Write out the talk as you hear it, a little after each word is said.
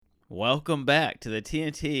Welcome back to the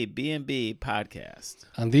TNT B&B podcast.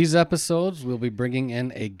 On these episodes, we'll be bringing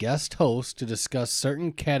in a guest host to discuss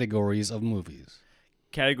certain categories of movies.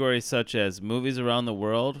 Categories such as movies around the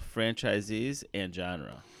world, franchisees, and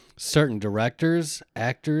genre. Certain directors,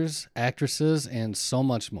 actors, actresses, and so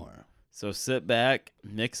much more. So sit back,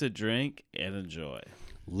 mix a drink, and enjoy.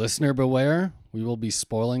 Listener beware, we will be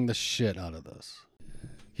spoiling the shit out of this.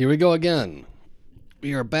 Here we go again.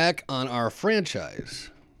 We are back on our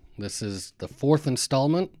franchise. This is the fourth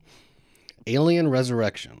installment, Alien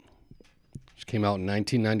Resurrection, which came out in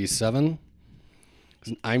 1997. It's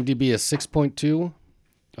an IMDb of 6.2,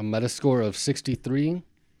 a Metascore of 63,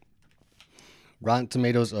 Rotten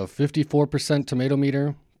Tomatoes of 54% tomato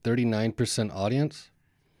meter, 39% audience.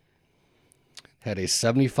 Had a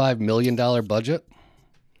 $75 million budget.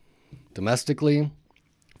 Domestically,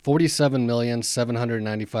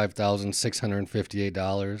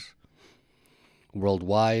 $47,795,658.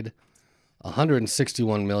 Worldwide,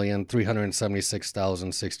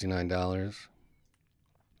 $161,376,069.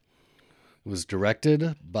 It was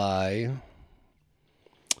directed by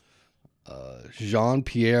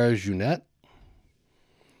Jean-Pierre Jeunet,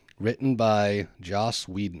 written by Joss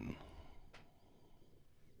Whedon.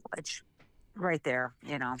 Which, right there,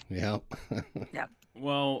 you know. Yeah. Yep.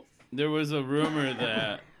 Well, there was a rumor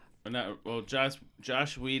that,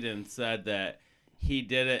 Josh Whedon said that he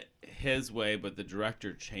did it his way, but the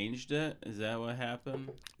director changed it. Is that what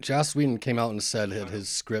happened? Joss Whedon came out and said that his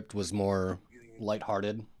script was more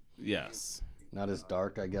lighthearted. Yes. Not as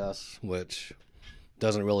dark, I guess, which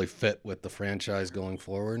doesn't really fit with the franchise going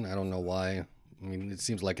forward. I don't know why. I mean, it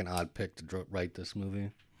seems like an odd pick to write this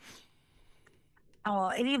movie. Oh,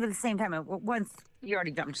 and even at the same time, once you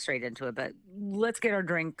already jumped straight into it, but let's get our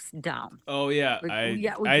drinks down. Oh, yeah. We I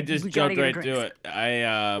just gotta jumped get our right to drinks.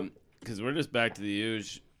 it. Because we're just back to the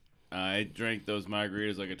usual. I drank those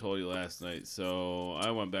margaritas like I told you last night, so I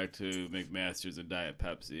went back to McMaster's and Diet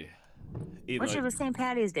Pepsi. What's your St.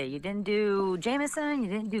 Patty's Day? You didn't do Jameson, you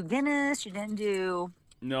didn't do Guinness, you didn't do...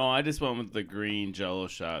 No, I just went with the green Jell-O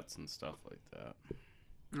shots and stuff like that.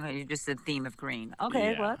 Oh, you just did theme of green.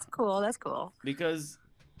 Okay, Yeah. well, that's cool, that's cool. Because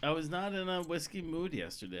I was not in a whiskey mood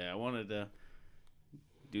yesterday. I wanted to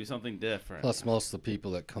do something different. Plus, most of the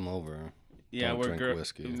people that come over don't we're drink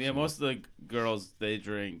whiskey. Yeah, so- most of the girls, they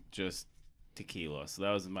drink just tequila. So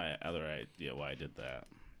that was my other idea why I did that.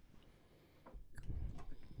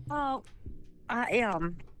 Well, I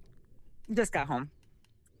just got home.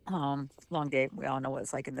 Long day. We all know what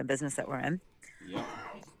it's like in the business that we're in. Yep.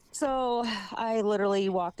 So I literally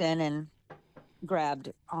walked in and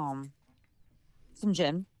grabbed some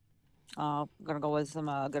gin. Gonna go with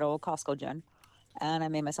some good old Costco gin, and I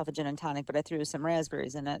made myself a gin and tonic, but I threw some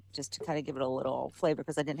raspberries in it just to kind of give it a little flavor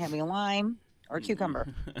because I didn't have any lime or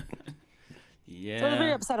cucumber. Yeah. So I was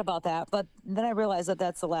very upset about that. But then I realized that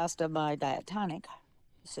that's the last of my diet tonic.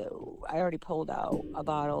 So I already pulled out a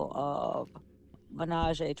bottle of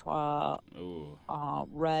Menage a Trois Ooh.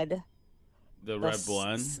 red. The red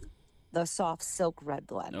blend? The soft silk red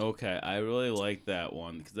blend. Okay, I really like that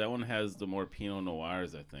one because that one has the more Pinot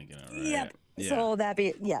Noirs, I think, in it, right? Yep. Yeah.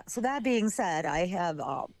 So that being said, I have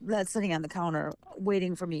that sitting on the counter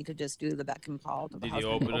waiting for me to just do the beck and call. To the Did you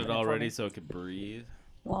husband to open it for already me. so it could breathe?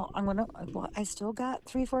 Well, I still got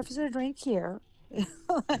 3/4 of a drink here.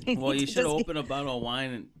 Well, you should open a bottle of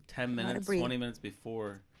wine in 10 Let it minutes, breathe. 20 minutes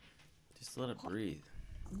before. Just let it breathe.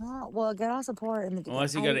 No, well, I got also pour it in the.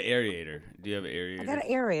 Unless you got an aerator. Do you have an aerator? I got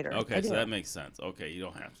an aerator. Okay, I so do. that makes sense. Okay, you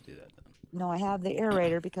don't have to do that then. No, I have the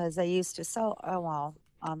aerator because I used to sell.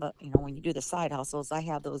 On the when you do the side hustles, I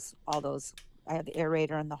have all those. I have the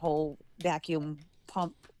aerator and the whole vacuum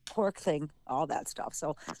pump cork thing, all that stuff.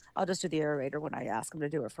 So I'll just do the aerator when I ask them to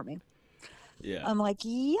do it for me. Yeah. I'm like,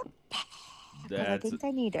 yep, 'cause I That's think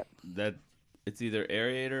I need it. that. It's either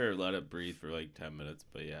aerator or let it breathe for like 10 minutes.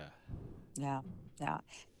 But yeah. Yeah.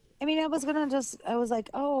 I mean, I was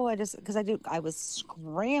like, because I was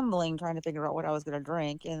scrambling trying to figure out what I was gonna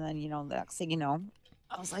drink, and then the next thing you know,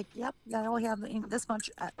 I was like, yep, I only have this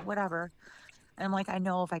much, whatever. And I'm like, I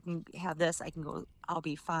know if I can have this, I'll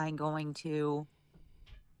be fine going to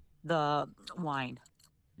the wine.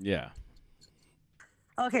 Yeah.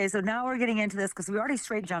 Okay, so now we're getting into this because we already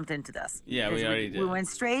straight jumped into this. Yeah, we Because already did. We went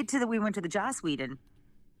straight to we went to the Joss Whedon,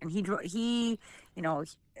 and he, the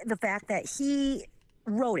fact that he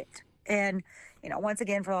wrote it, and once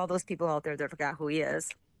again for all those people out there that forgot who he is,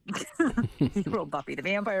 he wrote Buffy the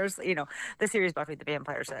Vampires, the series Buffy the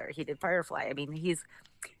Vampire Slayer. He did Firefly. I mean,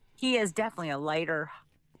 he is definitely a lighter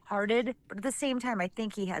hearted, but at the same time, I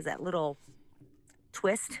think he has that little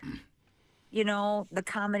twist, the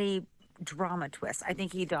comedy drama twist. I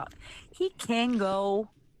think he can go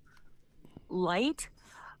light,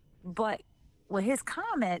 but with his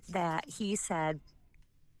comment that he said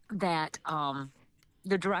that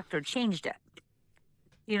the director changed it.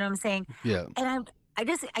 You know what I'm saying? Yeah. And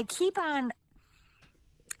I keep on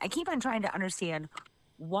trying to understand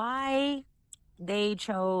why they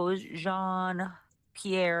chose Jean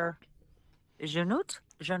Pierre Janot.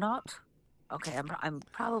 Okay, I'm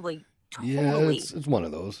probably Yeah, totally it's one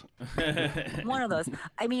of those. one of those.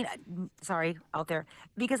 I mean, sorry out there,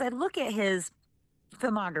 because I look at his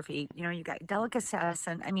filmography. You know, you got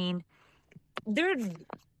Delicatessen. I mean, they're.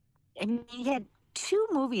 I mean, he had two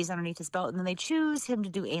movies underneath his belt, and then they choose him to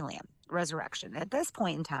do Alien Resurrection. At this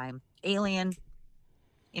point in time, Alien,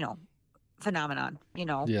 you know, phenomenon. You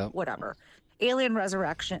know, Yeah. whatever. Alien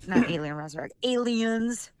Resurrection, not Alien Resurrection.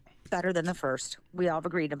 Aliens. Better than the first. We all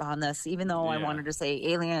agreed upon this, even though I Yeah. wanted to say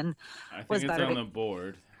Alien I think was it's better. on the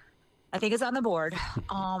board. I think it's on the board.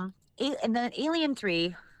 And then Alien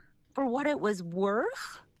 3, for what it was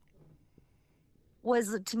worth,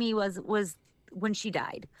 was to me was when she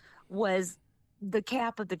died, was the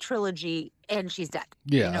cap of the trilogy, and she's dead.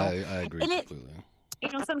 Yeah, you know? I agree And it- completely. You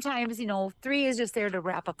know, sometimes 3 is just there to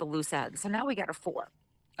wrap up the loose ends. So now we got a 4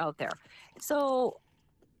 out there. So,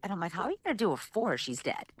 and I'm like, how are you gonna do a 4? She's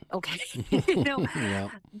dead. Okay, you know. Yeah.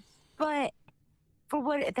 But for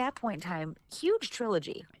what at that point in time, huge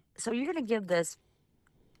trilogy. So you're gonna give this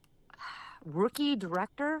rookie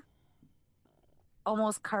director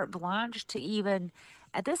almost carte blanche to even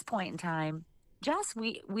at this point in time. Joss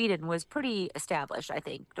Whedon was pretty established, I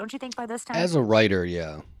think. Don't you think by this time? As a writer,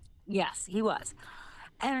 yeah. Yes, he was.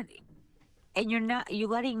 And you're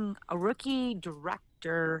letting a rookie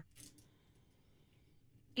director,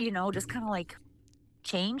 just kind of like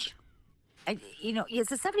change.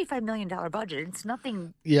 It's a $75 million budget. It's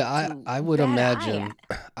nothing. Yeah, to I would bat an eye imagine,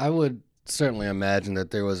 I would certainly imagine that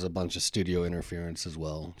there was a bunch of studio interference as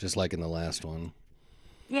well, just like in the last one.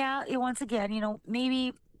 Yeah, once again,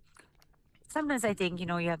 maybe sometimes I think, you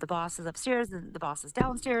have the bosses upstairs and the bosses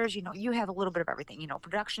downstairs, you have a little bit of everything,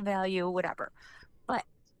 production value, whatever. But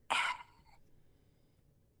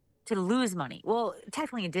to lose money, well,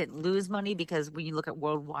 technically it didn't lose money because when you look at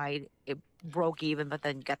worldwide, it broke even, but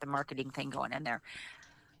then you got the marketing thing going in there.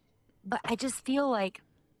 But I just feel like,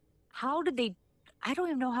 I don't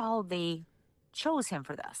even know how they chose him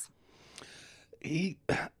for this.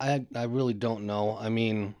 I really don't know. I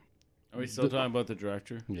mean, Are we still talking about the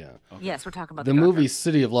director? yeah. Okay. Yes, we're talking about The the director. movie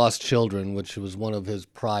City of Lost Children, which was one of his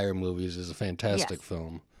prior movies, is a fantastic Yes.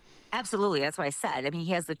 film. Absolutely. That's what I said. I mean,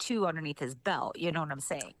 he has the 2 underneath his belt. You know what I'm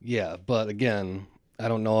saying? Yeah, but again, I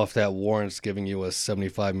don't know if that warrants giving you a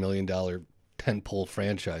 $75 million tentpole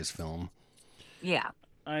franchise film. Yeah.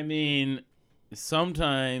 I mean,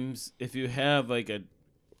 sometimes if you have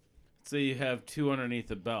say you have 2 underneath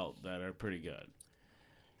the belt that are pretty good.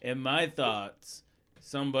 In my thoughts,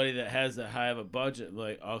 somebody that has that high of a budget,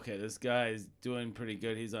 like, okay, this guy is doing pretty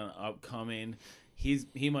good. He's on upcoming.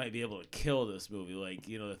 He might be able to kill this movie. Like,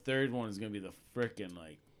 the third one is going to be the frickin'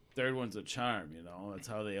 third one's a charm, That's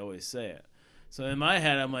how they always say it. So in my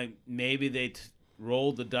head, I'm like, maybe they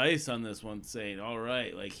rolled the dice on this one saying, all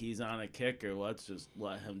right, he's on a kicker. Let's just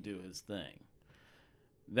let him do his thing.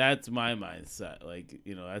 That's my mindset. I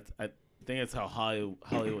think that's how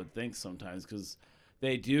Hollywood thinks sometimes, because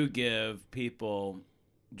they do give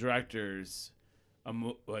directors, a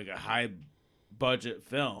high budget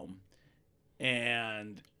film,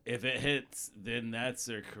 and if it hits, then that's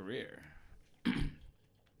their career.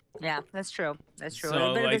 Yeah, that's true. That's true.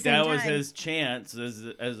 So But at the same that was time- his chance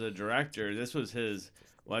as a director. This was his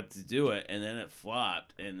let's do it, and then it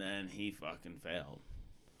flopped, and then he fucking failed.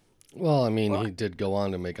 Well, I mean, he did go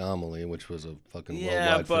on to make Amelie, which was a fucking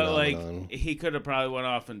Yeah, worldwide but phenomenon. he could have probably went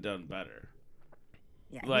off and done better.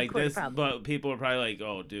 Yeah, he could've This, probably- but people are probably like,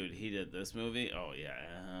 "Oh, dude, he did this movie. Oh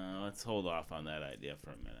yeah, let's hold off on that idea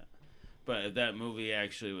for a minute." But if that movie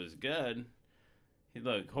actually was good,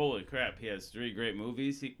 holy crap, he has 3 great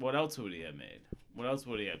movies. What else would he have made? What else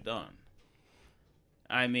would he have done?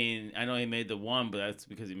 I mean, I know he made the one, but that's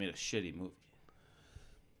because he made a shitty movie.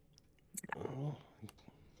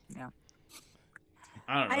 Yeah.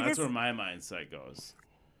 I don't know. I That's just- where my mindset goes.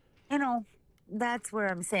 That's where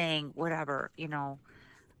I'm saying whatever,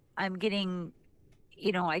 I'm getting,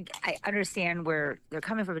 I understand where they're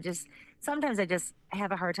coming from, but just sometimes I just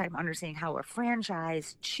have a hard time understanding how a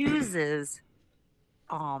franchise chooses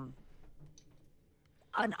an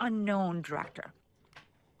unknown director.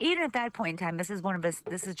 Even at that point in time, this is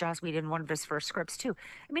Joss Whedon, one of his first scripts too.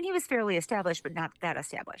 I mean, he was fairly established, but not that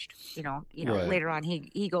established. Right. Later on,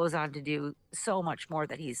 he goes on to do so much more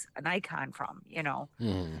that he's an icon from.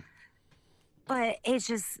 Mhm. But it's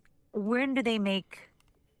just, when do they make,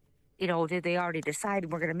 did they already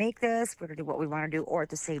decide we're going to make this, we're going to do what we want to do, or at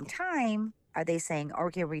the same time, are they saying,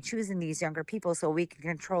 okay, we're choosing these younger people so we can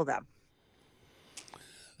control them?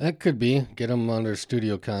 That could be. Get them under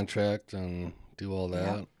studio contract and do all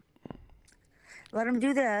that. Let them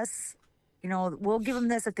do this. We'll give them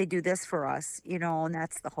this if they do this for us. And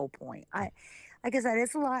that's the whole point. Like I said,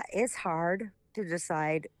 it's a lot. It's hard to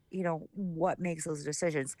decide. What makes those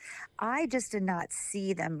decisions. I just did not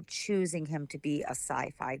see them choosing him to be a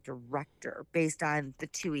sci-fi director based on the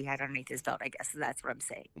two he had underneath his belt. I guess that's what I'm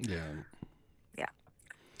saying. Yeah.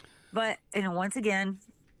 But once again,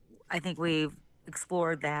 I think we've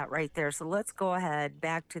explored that right there. So let's go ahead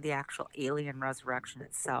back to the actual Alien Resurrection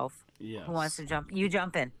itself. Yes. Who wants to jump? You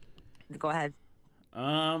jump in. Go ahead.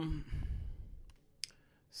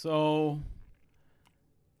 So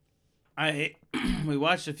we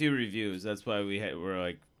watched a few reviews. That's why we're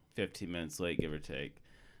like 15 minutes late, give or take.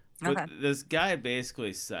 But Okay. this guy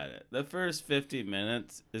basically said it. The first 50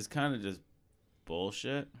 minutes is kind of just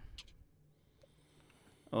bullshit.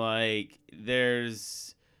 Like,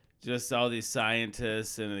 there's just all these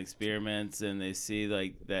scientists and experiments, and they see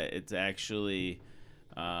like that it's actually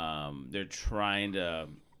they're trying to,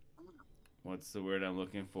 what's the word I'm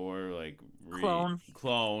looking for, like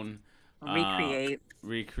clone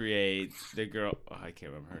recreate the girl. I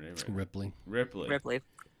can't remember her name right Ripley.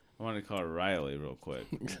 I want to call her Riley real quick,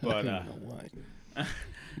 but I don't know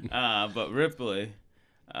why. but Ripley,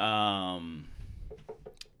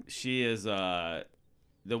 she is the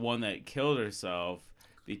one that killed herself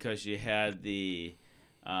because she had the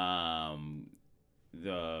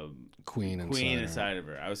Queen inside of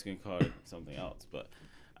her. I was gonna call her something else, but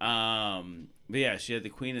yeah, she had the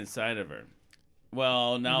queen inside of her.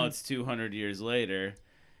 Well, now it's 200 years later,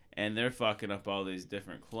 and they're fucking up all these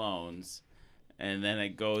different clones, and then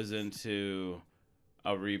it goes into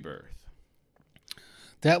a rebirth.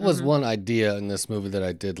 That was one idea in this movie that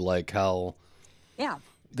I did like, how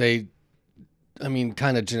they,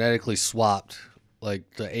 kind of genetically swapped.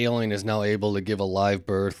 Like, the alien is now able to give a live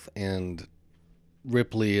birth, and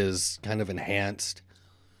Ripley is kind of enhanced.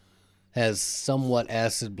 Has somewhat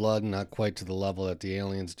acid blood, not quite to the level that the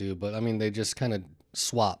aliens do, but they just kind of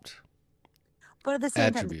swapped. But at the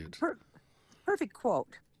same attributes. time, perfect quote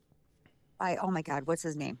by, oh my God, what's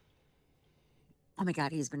his name? Oh my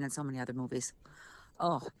God, he's been in so many other movies.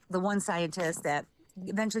 Oh, the one scientist that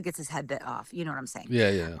eventually gets his head bit off. You know what I'm saying? Yeah.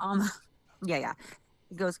 Yeah.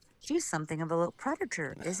 He goes, she's something of a little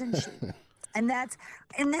predator, isn't she? and that's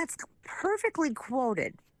perfectly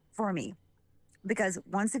quoted for me, because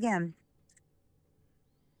once again,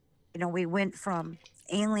 we went from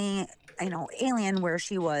Alien, where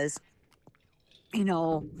she was,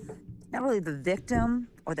 not really the victim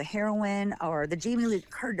or the heroine or the Jamie Lee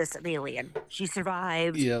Curtis of Alien. She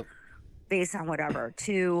survived based on whatever,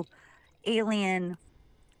 to Alien,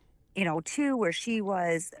 2, where she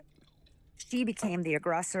became the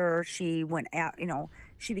aggressor. She went out,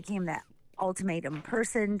 she became that ultimatum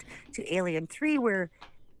person, to Alien 3, where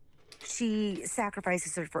she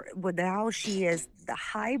sacrifices her now she is the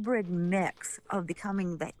hybrid mix of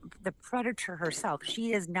becoming the predator herself.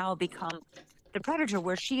 She has now become the predator,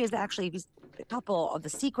 where she is actually a couple of the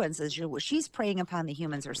sequences where she's preying upon the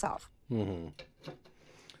humans herself.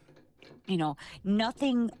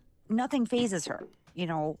 Nothing phases her.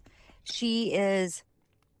 She is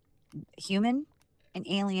human and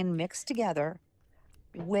alien mixed together.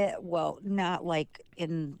 Not like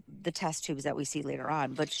in the test tubes that we see later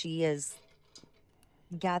on, but she is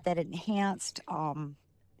got that enhanced. I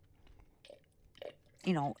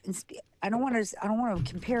don't want to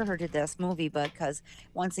compare her to this movie, but because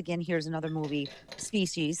once again, here's another movie,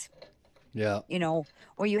 Species. Yeah.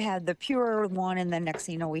 Where you had the pure one, and then next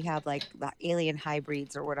thing you know, we have like the alien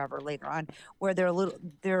hybrids or whatever later on, where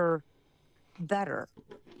they're better.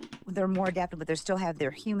 They're more adaptive, but they still have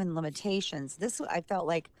their human limitations. This, I felt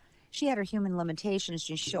like she had her human limitations.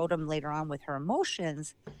 She showed them later on with her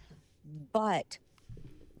emotions, but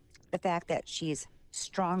the fact that she's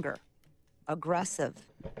stronger, aggressive,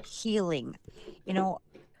 healing,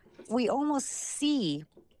 we almost see,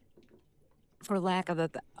 for lack of a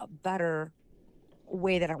better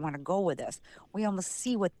way that I want to go with this, we almost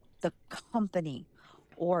see what the company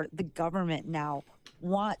or the government now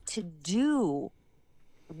want to do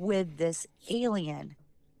with this alien.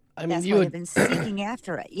 That's why they've been seeking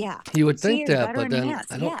after it. Yeah, you would think that, but then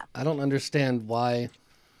enhanced. I don't understand why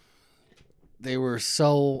they were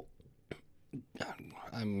so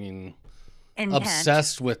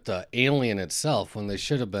obsessed with the alien itself, when they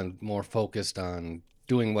should have been more focused on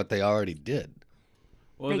doing what they already did.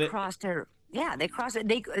 Well, they crossed her. Yeah, they crossed it.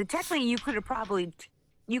 Technically, you could have properly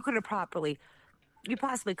you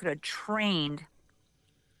possibly could have trained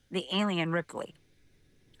the alien Ripley.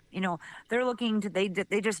 You know, they're looking to they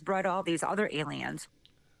just brought all these other aliens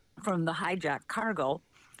from the hijacked cargo,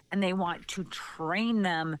 and they want to train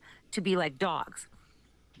them to be like dogs.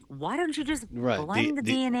 Why don't you just Right. blend the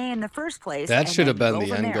DNA in the first place? That and should have then been go the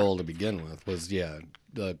from end there? goal to begin with. Was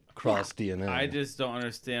the cross DNA. I just don't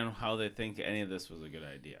understand how they think any of this was a good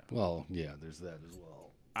idea. Well, yeah, there's that as well.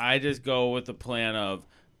 I just go with the plan of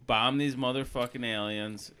bomb these motherfucking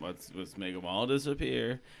aliens. Let's make them all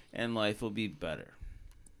disappear, and life will be better.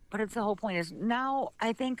 But it's the whole point is now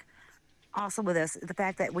I think also with this the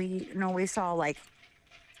fact that we saw like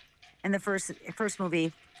in the first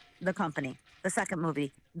movie the company, the second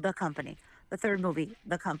movie the company, the third movie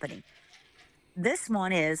the company. This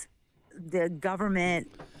one is the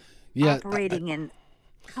government Yeah, operating in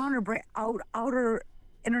outer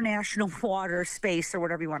international water space or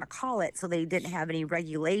whatever you want to call it, so they didn't have any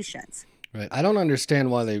regulations. right. I don't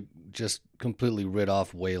understand why they just completely rid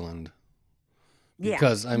off Wayland. Yeah,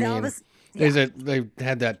 Because I no, mean, this- yeah. they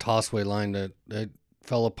had that tossaway line that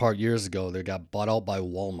fell apart years ago. They got bought out by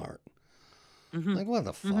Walmart. Mhm. Like, what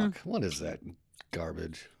the fuck? What is that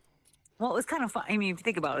garbage? Well, it was kind of fun. I mean, if you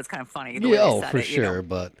think about it, it's kind of funny. The way Yeah, they oh, said for it, you know. sure.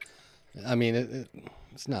 But I mean,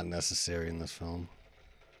 it's not necessary in this film.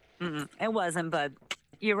 It wasn't, but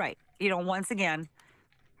you're right. You know, once again,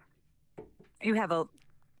 you have a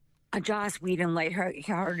Joss Whedon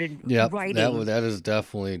lighthearted Yep, writing, that is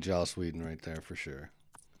definitely Joss Whedon right there for sure.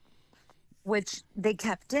 which they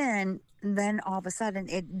kept in. And then all of a sudden,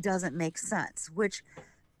 it doesn't make sense. Which,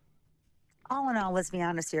 all in all, let's be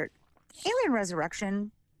honest here, Alien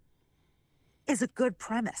Resurrection is a good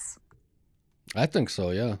premise. I think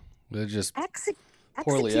so. Yeah, they're just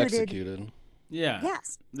poorly executed. Yeah.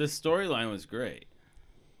 Yes. The storyline was great.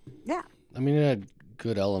 Yeah. I mean, it had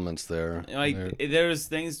good elements there. Like They're- there was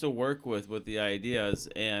things to work with the ideas,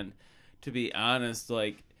 and to be honest,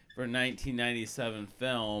 like for 1997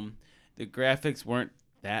 film, the graphics weren't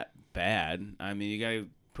that bad. I mean, you gotta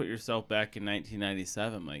put yourself back in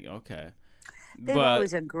 1997. Like, okay, They've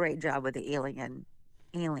always done a great job with the alien.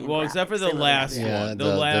 Well, except for graphics. the They really last have. Yeah, one.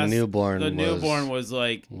 the newborn. The newborn was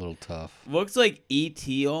like a little tough. looks like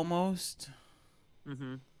E.T. almost.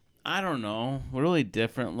 Mhm. I don't know, really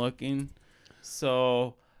different looking.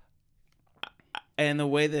 So, and the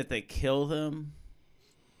way that they killed him,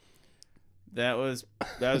 that was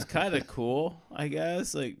kind of cool, I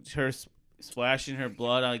guess. Like her splashing her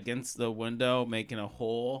blood against the window, making a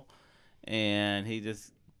hole, and he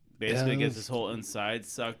just basically gets his whole inside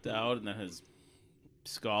sucked out, and then his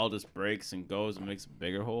skull just breaks and goes and makes a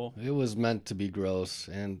bigger hole. It was meant to be gross,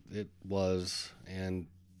 and it was, and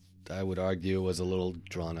I would argue it was a little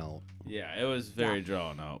drawn out. Yeah, it was very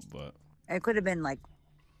drawn out, but It could have been like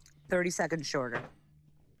 30 seconds shorter.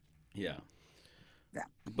 yeah. Yeah.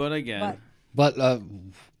 But again, But- But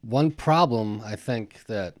one problem I think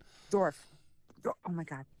that Oh my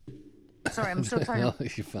god. Sorry, I'm still trying No, to.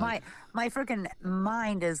 you're fine. My freaking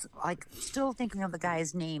mind is like still thinking of the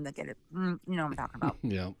guy's name that get it. You know what I'm talking about.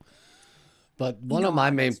 Yeah. But one know of my how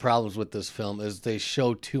it main is. problems with this film is they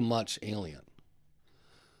show too much alien.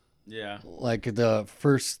 yeah. Like the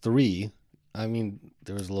first three, I mean,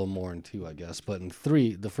 there was a little more in two, I guess, but in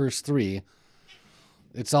the first three,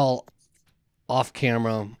 it's all off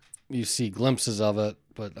camera. You see glimpses of it,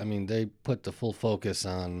 but I mean, they put the full focus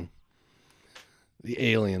on the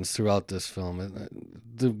aliens throughout this film.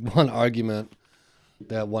 The one argument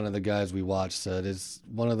that one of the guys we watched said is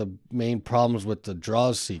one of the main problems with the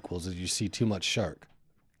Jaws sequels is you see too much shark.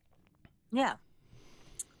 Yeah.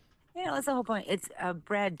 You know, that's the whole point. It's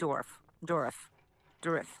Brad Dourif.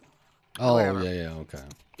 Oh, Whatever. yeah, okay.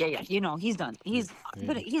 Yeah. You know, he's done. He's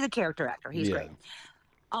a character actor. He's Yeah. great.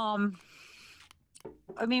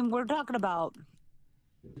 I mean, we're talking about,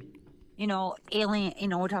 you know, alien. You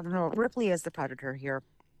know, we're talking about Ripley as the predator here,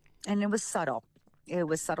 and it was subtle. It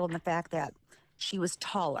was subtle in the fact that she was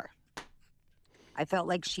taller. I felt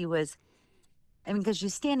like she was. I mean, because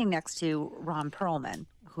she's standing next to Ron Perlman,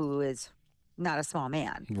 who is not a small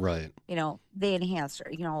man. Right. You know, they enhanced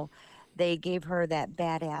her. You know, they gave her that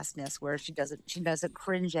badassness where she doesn't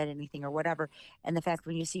cringe at anything or whatever. And the fact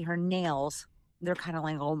when you see her nails, they're kind of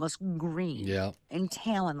like almost green Yeah. and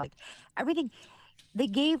talon, like everything they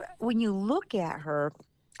gave. When you look at her,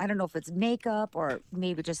 I don't know if it's makeup or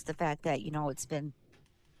maybe just the fact that, you know, it's been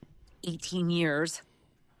 18 years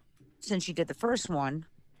since she did the first one.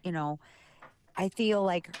 You know, I feel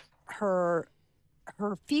like her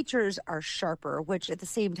features are sharper, which at the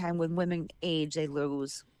same time when women age they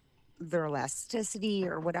lose their elasticity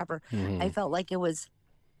or whatever. I felt like it was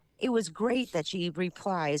great that she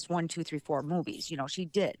reprised 1, 2, 3, 4 movies. You know, she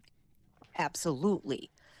did. Absolutely.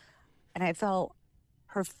 And I felt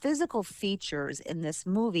her physical features in this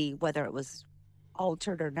movie, whether it was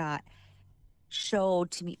altered or not,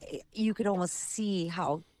 showed to me, you could almost see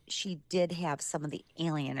how she did have some of the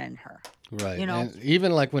alien in her. Right. You know? And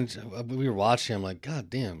even like when we were watching, I'm like, God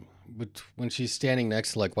damn. But when she's standing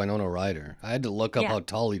next to like Winona Ryder, I had to look up Yeah. how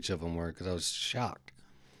tall each of them were because I was shocked.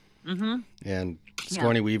 Mm-hmm. And Yeah.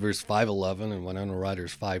 Sigourney Weaver's 5'11" and Winona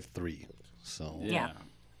Ryder's 5'3". So Yeah.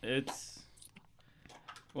 It's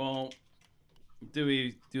well. Do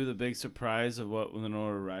we do the big surprise of what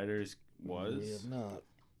Winona Ryder's was? we have not.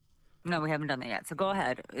 No, we haven't done that yet. So go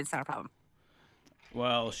ahead. It's not a problem.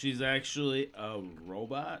 Well, she's actually a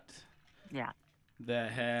robot Yeah.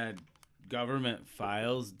 that had government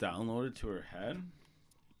files downloaded to her head.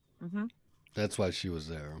 Mm-hmm. That's why she was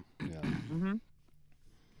there. Yeah. Mm-hmm.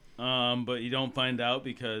 But you don't find out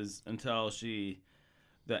because until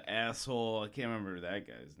the asshole, I can't remember that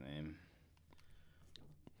guy's name.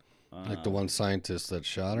 Like the one scientist that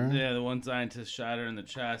shot her. Yeah, the one scientist shot her in the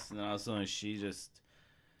chest, and then all of a sudden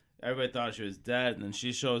everybody thought she was dead, and then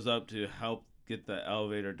she shows up to help get the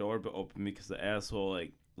elevator door open because the asshole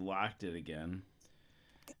like locked it again.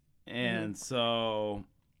 And so,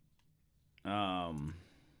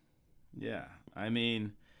 yeah, I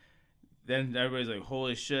mean, then everybody's like,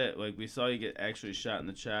 "Holy shit!" Like we saw you get actually shot in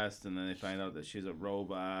the chest, and then they find out that she's a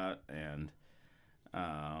robot, and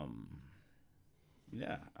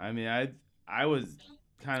yeah, I mean, I was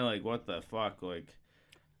kind of like, "What the fuck?" Like,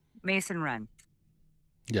 Mason Wren.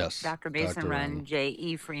 Yes. Dr. Mason Wren,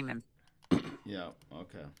 J.E. Freeman. yeah,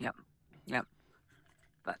 okay, Yep. Yep.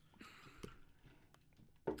 But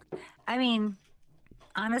I mean,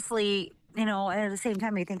 honestly, and at the same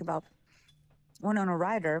time, you think about Winona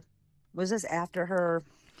Ryder. Was this after her?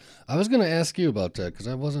 I was going to ask you about that because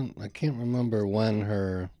I can't remember when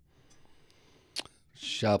her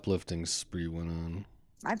shoplifting spree went on.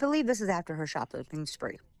 I believe this is after her shoplifting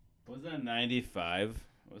spree. was that 95?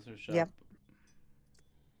 Was her shop? Yep.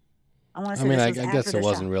 I want to I say mean, this I was guess after it the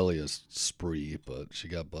wasn't really a spree, but she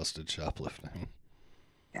got busted shoplifting.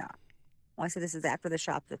 Yeah. I want to say this is after the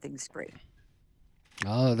shoplifting spree.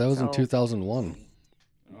 Oh, that was in So- 2001.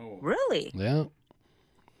 Oh, Really? Yeah.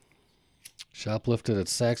 Shoplifted at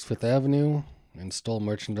Saks Fifth Avenue and stole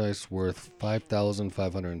merchandise worth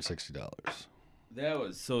 $5,560. that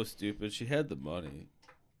was so stupid. She had the money.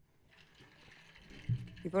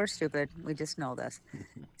 People are stupid. We just know this.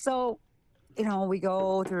 So, we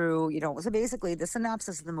go through, so basically the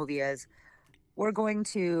synopsis of the movie is we're going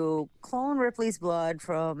to clone Ripley's blood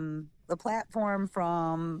from the platform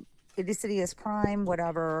from Insidious Prime,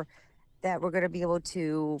 whatever, that we're going to be able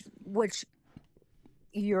to, which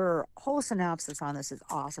your whole synopsis on this is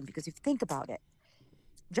awesome because if you think about it,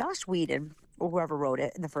 Josh Whedon, or whoever wrote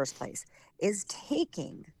it in the first place, is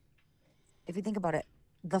taking, if you think about it,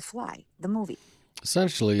 The Fly, the movie.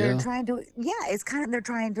 Essentially, They're yeah. trying to, it's kind of, they're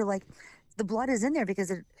trying to like, the blood is in there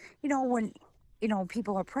because it, when,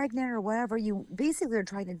 people are pregnant or whatever, you basically are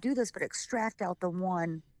trying to do this, but extract out the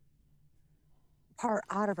one part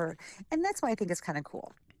out of her. And that's why I think it's kind of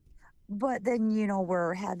cool. But then,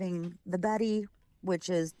 we're having the Betty, which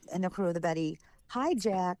is, and the crew of the Betty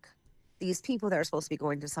hijack these people that are supposed to be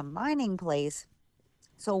going to some mining place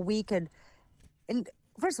so we could, and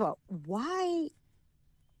first of all, why?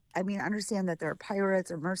 I mean, I understand that they're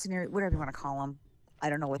pirates or mercenaries, whatever you want to call them. I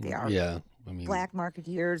don't know what they are. Yeah. I mean, Black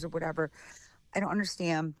marketeers or whatever. I don't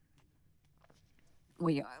understand.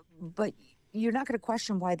 But you're not going to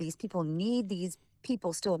question why these people need these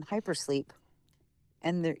people still in hypersleep,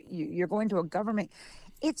 and you're going to a government.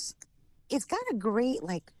 It's got a great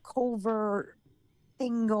like covert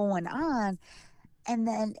thing going on, and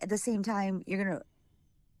then at the same time you're going to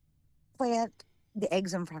plant the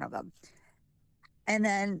eggs in front of them, and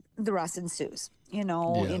then the rest ensues.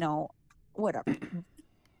 Yeah. Whatever.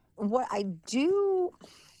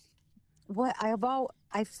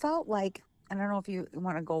 I felt like, and I don't know if you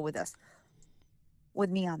want to go with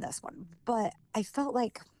me on this one, but I felt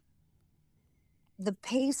like the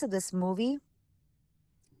pace of this movie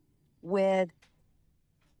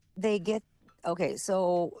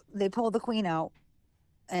so they pull the queen out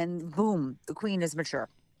and boom, the queen is mature.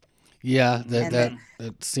 yeah, And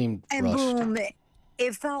that seemed And rushed. boom,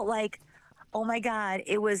 it felt like, oh my God,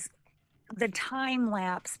 it was the time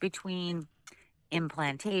lapse between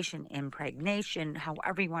implantation, impregnation,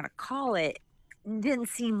 however you want to call it, didn't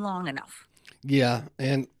seem long enough. Yeah,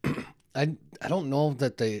 and I don't know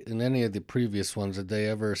that they in any of the previous ones did they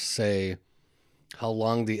ever say how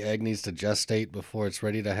long the egg needs to gestate before it's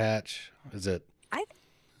ready to hatch. Is it I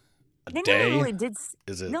They never day? really did.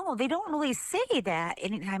 Is it? No, they don't really say that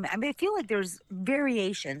anytime. I mean, I feel like there's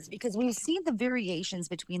variations because we've seen the variations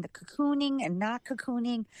between the cocooning and not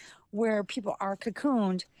cocooning, where people are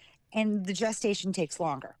cocooned, and the gestation takes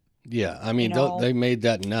longer. Yeah, I You mean, know, they made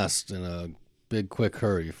that nest in a big, quick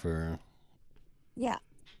hurry for. yeah,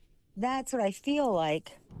 that's what I feel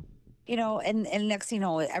like. And next thing you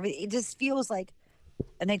know, it just feels like,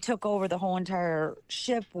 and they took over the whole entire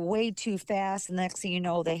ship way too fast. And next thing you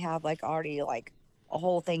know, they have like already like a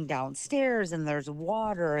whole thing downstairs, and there's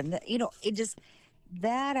water, and it just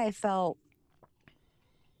that I felt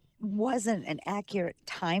wasn't an accurate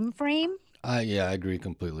time frame. Yeah, I agree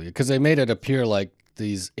completely because they made it appear like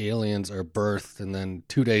these aliens are birthed, and then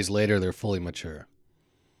 2 days later they're fully mature.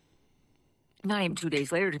 Not even 2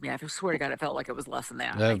 days later to me. I swear to God, it felt like it was less than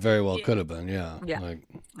that. That very well could have been, yeah. Yeah. Like,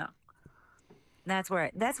 No. That's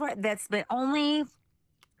the only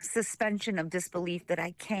suspension of disbelief that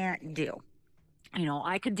I can't do.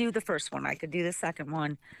 I could do the first one, I could do the second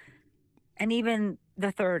one, and even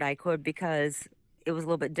the third I could because it was a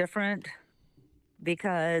little bit different.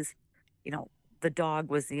 Because, the dog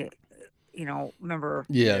was remember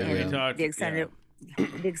yeah, Yeah, we yeah, talked. the extended,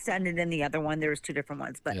 the extended and the other one. There was two different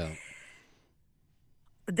ones, but yeah.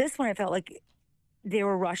 this one I felt like they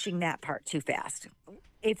were rushing that part too fast.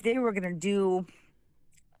 If they were going to do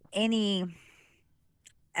any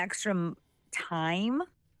extra time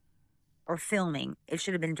or filming, it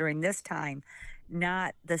should have been during this time,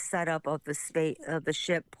 not the setup of the space of the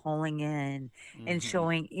ship pulling in and Mhm.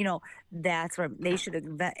 showing. That's where they should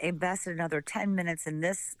have invested another 10 minutes in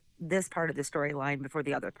this part of the storyline before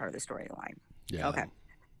the other part of the storyline. Yeah. Okay.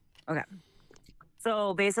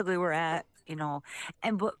 So basically, we're at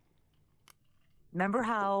but remember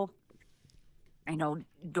how I know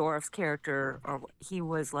Dorff's character, or he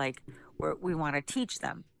was like, we want to teach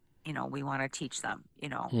them, we want to teach them,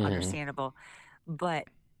 Mhm. understandable. But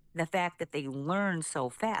the fact that they learned so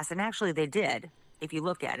fast, and actually they did, if you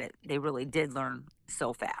look at it, they really did learn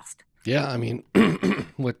so fast. Yeah, I mean,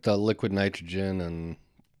 with the liquid nitrogen and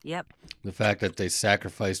Yep. the fact that they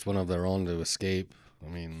sacrificed one of their own to escape. I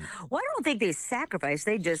mean, Well, I don't think they sacrificed.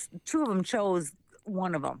 They just, two of them chose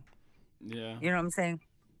one of them. Yeah. You know what I'm saying?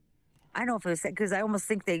 I don't know if it was because I almost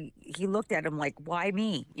think he looked at him like, why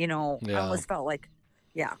me? I Yeah. almost felt like,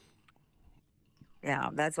 yeah. Yeah,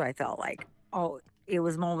 that's what I felt like. Oh, it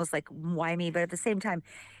was almost like, why me? But at the same time,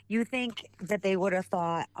 you think that they would have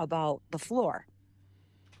thought about the floor.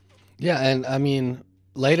 yeah, and I mean,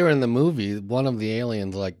 later in the movie, one of the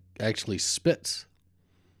aliens like actually spits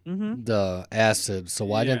Mm-hmm. the acid. So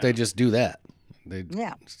why didn't they Yeah. just do that? They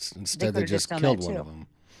Yeah. instead they coulda just just done killed that one too. of them.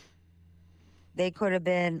 They could have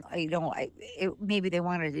been, maybe they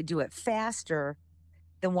wanted to do it faster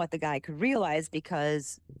than what the guy could realize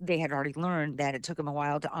because they had already learned that it took him a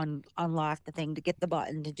while to unlock the thing to get the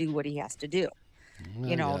button to do what he has to do.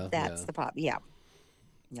 Yeah, That's yeah. the problem. Yeah.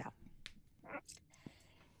 Yeah.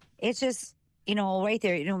 It's just, right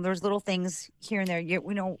there, there's little things here and there.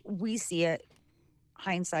 We see it,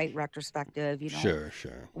 hindsight, retrospective, Sure.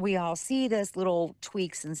 we all see this little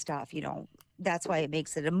tweaks and stuff, that's why it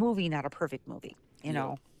makes it a movie, not a perfect movie,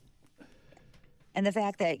 Yeah. And the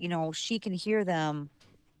fact that, she can hear them.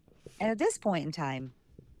 And at this point in time,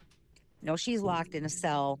 she's locked in a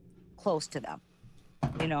cell close to them,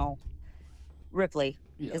 Ripley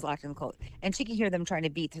Yeah. is locked in the close, and she can hear them trying to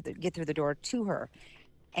get through the door to her.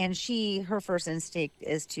 And her first instinct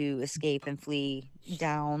is to escape and flee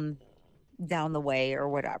down the way or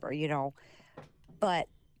whatever, but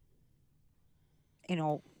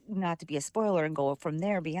not to be a spoiler and go from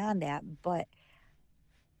there beyond that, but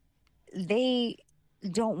they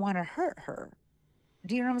don't want to hurt her.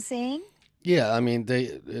 Do you know what I'm saying? Yeah, I mean,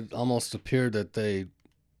 it almost appeared that they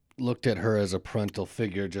looked at her as a parental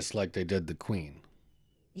figure just like they did the queen.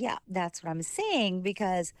 Yeah, that's what I'm saying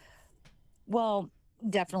because, well,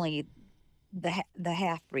 definitely the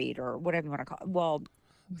half breed or whatever you want to call it. Well,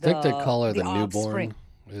 I think they call her the offspring.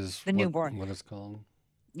 newborn is The newborn. what it's called.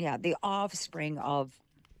 Yeah, the offspring of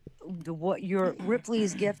what your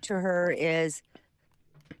Ripley's gift to her is.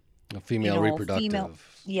 A female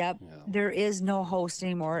reproductive. Yep. Yeah. There is no host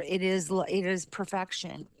anymore. It is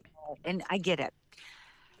perfection, and I get it.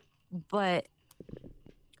 But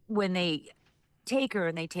when they take her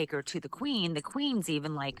to the queen's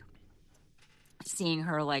even like seeing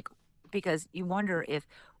her like, because you wonder if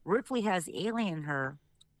Ripley has alien in her,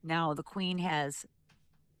 now the queen has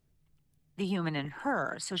the human in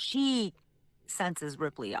her, so she senses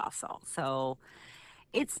Ripley also. So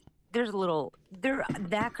there's a little there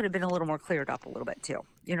that could have been a little more cleared up a little bit too.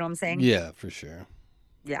 You know what I'm saying? Yeah, for sure.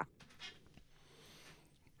 Yeah.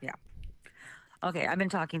 Okay, I've been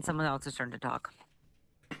talking. Someone else's turn to talk.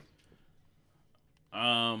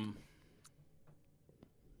 Um.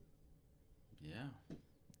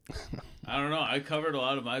 Yeah. I don't know. I covered a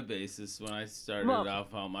lot of my bases when I started Well,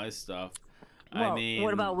 off on my stuff. I well, what mean,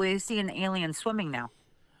 about we see an alien swimming now?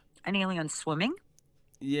 An alien swimming?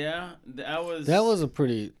 yeah, that That was was a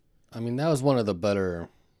pretty. I mean, that was one of the better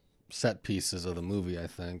set pieces of the movie. I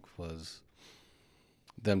think was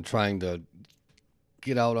them trying to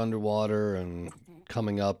get out underwater and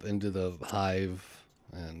coming up into the hive,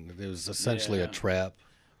 and it was essentially a yeah. trap.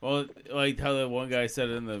 Well, like how the one guy said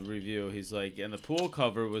in the review, he's like, and the pool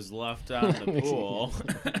cover was left on the pool.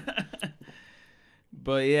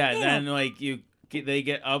 But yeah, Yeah, then they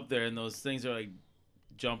get up there and those things are like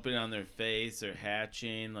jumping on their face or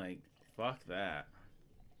hatching. Like, fuck that.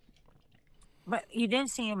 but you didn't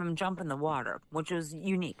see him jump in the water, which was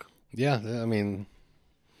unique. Yeah, I mean,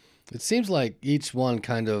 it seems like each one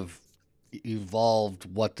kind of evolved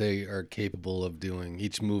what they are capable of doing.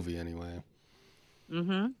 Each movie, anyway.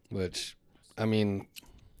 Mm-hmm. Which, I mean,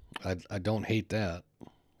 I don't hate that.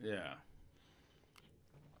 Yeah.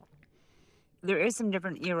 There is some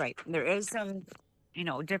different. You're right. There is some,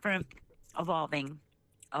 different evolving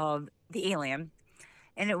of the alien,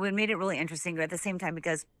 and it would made it really interesting at the same time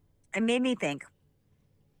because it made me think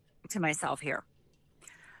to myself here.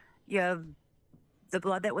 You have the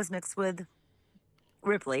blood that was mixed with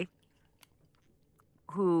Ripley,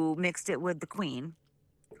 who mixed it with the Queen,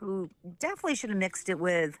 who definitely should have mixed it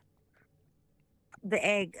with the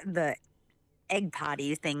egg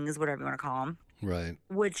potty things, whatever you want to call them, Right.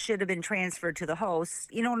 which should have been transferred to the host.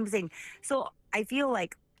 You know what I'm saying? So I feel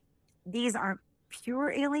like these aren't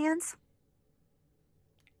pure aliens,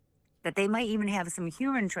 that they might even have some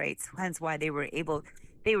human traits, hence why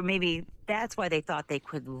maybe that's why they thought they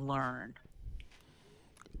could learn.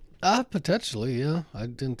 Potentially, yeah. I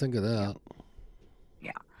didn't think of that.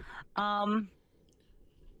 Yeah. Um,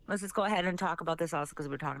 let's just go ahead and talk about this also because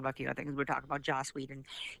we're talking about I think we're talking about Joss Whedon.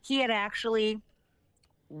 He had actually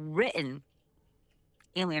written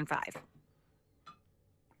Alien 5.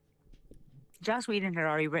 Joss Whedon had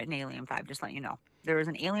already written Alien 5, just let you know. There was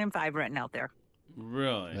an Alien 5 written out there.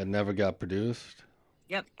 Really? It never got produced.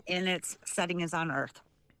 Yep. And its setting is on Earth.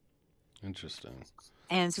 Interesting.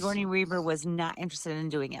 And Sigourney Weaver was not interested in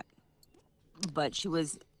doing it. But she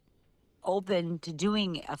was open to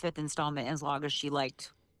doing a 5th installment as long as she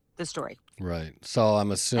liked the story. Right. So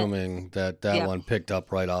I'm assuming that Yep. one picked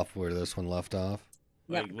up right off where this one left off.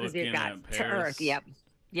 Yep, Like because looking it got at to Paris? Earth. Yep.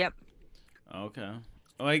 Yep. Okay.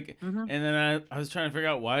 Like, Mhm. and then I was trying to figure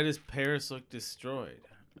out, why does Paris look destroyed?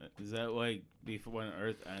 Is that like before when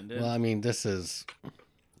Earth ended? Well, I mean, this is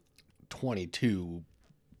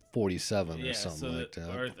 2247 yeah, or something so like the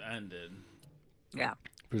that. Earth ended. Yeah.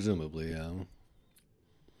 Presumably, yeah.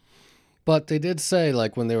 But they did say,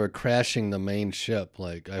 like, when they were crashing the main ship,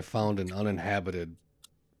 like, I found an uninhabited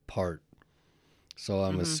part. So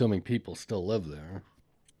I'm assuming people still live there.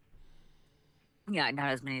 Yeah,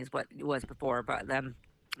 not as many as what it was before, but then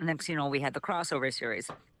next, we had the crossover series.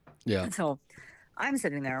 Yeah. And so I'm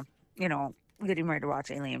sitting there, getting ready to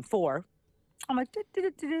watch Alien 4. I'm like,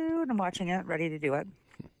 and I'm watching it, ready to do it.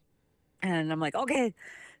 And I'm like, okay,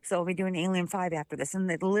 so we'll be doing Alien 5 after this. And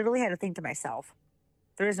I literally had to think to myself,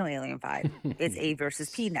 there is no Alien 5. It's A versus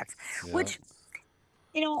P next. Yeah. Which,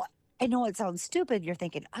 I know it sounds stupid. You're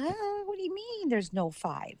thinking, what do you mean there's no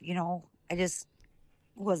 5? I just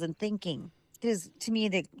wasn't thinking. Because to me,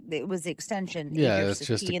 it was the extension. A Yeah, versus it's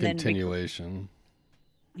just P, a and then continuation.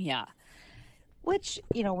 yeah. Which,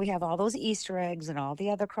 we have all those Easter eggs and all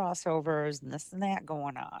the other crossovers and this and that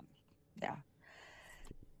going on. Yeah.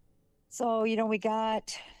 So,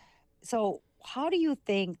 so how do you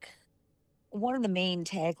think one of the main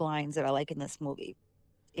taglines that I like in this movie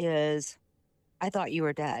is, I thought you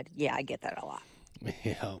were dead. Yeah, I get that a lot.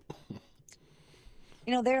 Yeah.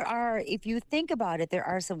 If you think about it, there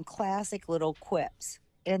are some classic little quips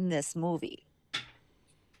in this movie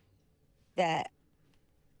that,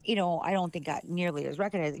 I don't think got nearly as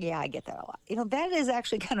recognized. Yeah, I get that a lot. That is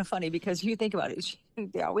actually kind of funny because you think about it.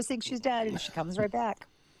 They always think she's dead and she comes right back.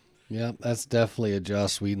 Yeah, that's definitely a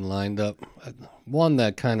Joss Whedon lined up. One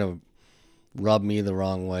that kind of rubbed me the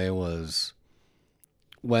wrong way was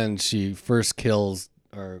when she first kills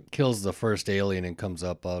the first alien and comes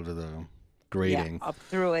up out of the grating. Yeah, up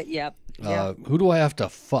through it. Yep. Who do I have to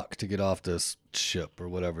fuck to get off this ship or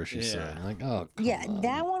whatever she said? Yeah. Like, oh, come Yeah, on.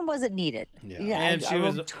 that one wasn't needed. Yeah. And she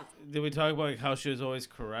was. wrote- Did we talk about how she was always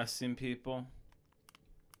caressing people?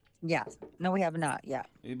 Yeah. No, we have not. Yeah.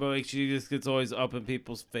 But like she just gets always up in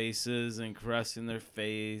people's faces and caressing their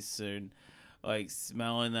face and like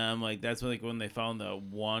smelling them. Like that's when they found the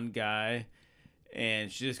one guy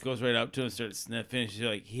And she just goes right up to him and starts sniffing. She's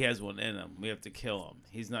like, he has one in him. We have to kill him.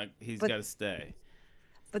 He's But got to stay.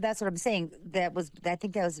 but that's what I'm saying. I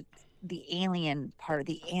think that was the alien part,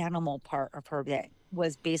 the animal part of her that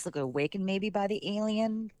was basically awakened maybe by the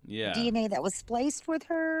alien Yeah. DNA that was spliced with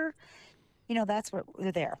her. That's what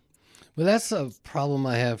they're there. But that's a problem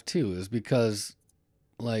I have too, is because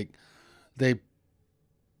like they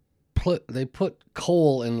put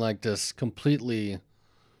Cole in like this completely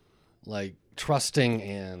like trusting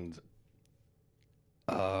and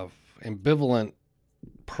ambivalent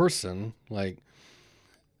person. Like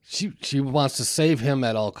she wants to save him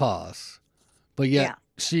at all costs, but yet Yeah.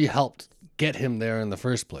 she helped get him there in the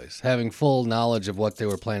first place, having full knowledge of what they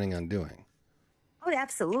were planning on doing. Oh,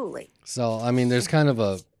 absolutely. So I mean, there's kind of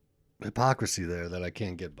a hypocrisy there that I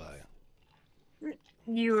can't get by.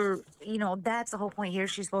 That's the whole point here.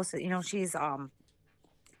 She's supposed to, she's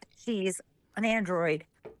an android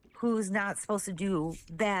who's not supposed to do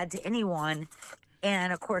bad to anyone,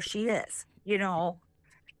 and of course she is.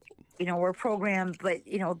 We're programmed, but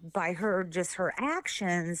by just her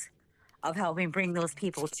actions of helping bring those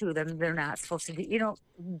people to them, they're not supposed to do.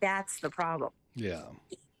 That's the problem. Yeah.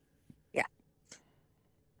 Yeah.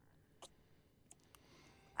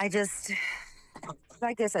 I just,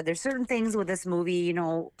 like I said, there's certain things with this movie,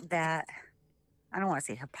 that I don't want to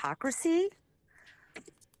say hypocrisy,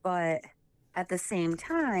 but at the same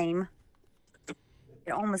time,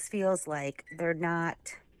 it almost feels like they're not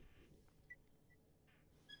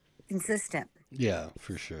consistent. Yeah,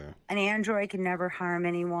 for sure. An android can never harm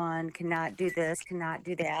anyone, cannot do this, cannot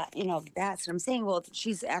do that. That's what I'm saying. Well,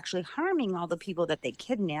 she's actually harming all the people that they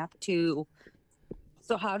kidnap to.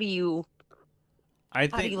 So how do you I How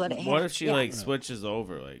do think. you let it What happen? if she Yeah. like switches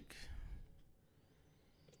over? Like,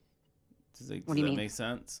 does What do that you mean? make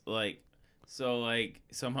sense? Like, so like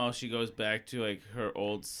somehow she goes back to like her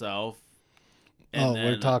old self. And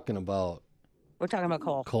We're then, talking about We're talking about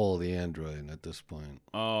Cole. Cole the android at this point.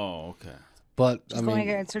 Oh, okay. But She's I going mean,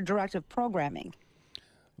 against her directive programming.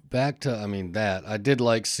 back to that I did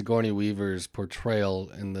like Sigourney Weaver's portrayal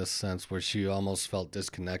in this sense, where she almost felt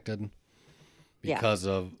disconnected Yeah. because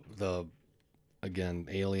of the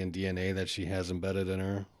alien DNA that she has embedded in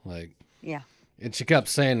her. Like, Yeah. and she kept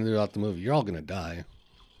saying throughout the movie, "You're all gonna die."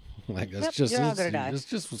 Like that's Yep, you're all gonna die. it's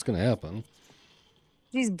just what's gonna happen.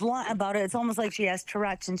 She's blunt about it. It's almost like she has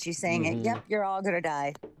Tourette's and she's saying it. Yep, you're all gonna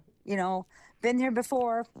die. Been here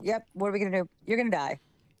before. Yep, what are we gonna do? You're gonna die.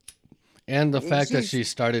 And the fact that She's- she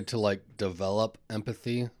started to like develop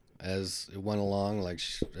empathy as it went along. Like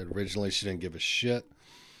originally she didn't give a shit.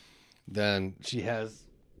 Then she has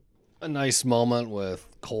a nice moment with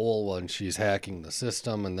Cole when she's hacking the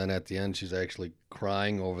system, and then at the end she's actually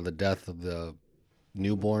crying over the death of the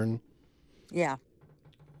newborn. Yeah.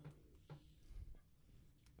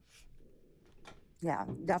 Yeah,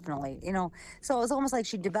 definitely. So it was almost like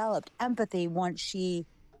she developed empathy once she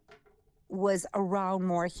was around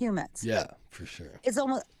more humans. Yeah, for sure. It's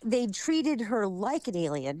almost they treated her like an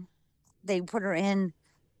alien. They put her in,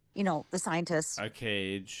 the scientists, A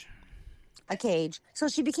cage. a cage. So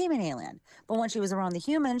she became an alien. But when she was around the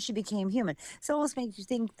humans, she became human. So it almost makes you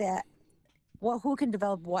think that who can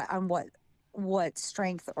develop what on what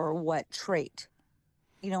strength or what trait?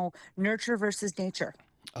 Nurture versus nature.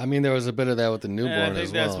 I mean, there was a bit of that with the newborn I think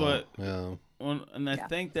as that's well. what- Yeah. Well, and I Yeah.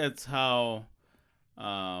 think that's how,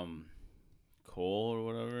 Cole or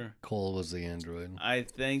whatever. Cole was the android. I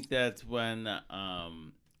think that's when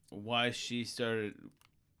why she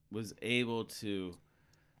was able to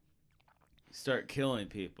start killing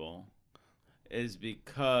people is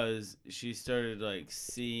because she started like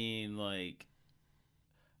seeing like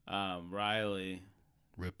Ripley.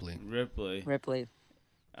 Ripley.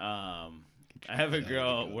 I have a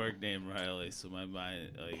girl at work named Riley, so my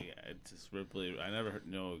mind just Ripley. I never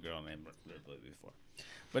know a girl named Ripley before.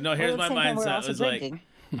 But no, here's Well, my at the same time, we're mindset. It also was drinking.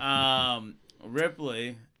 like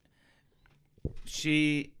Ripley,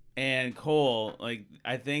 she and Cole, like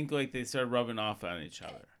I think like they started rubbing off on each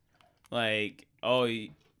other. Like,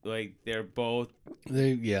 like they're both I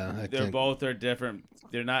think both are different.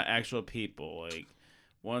 They're not actual people. Like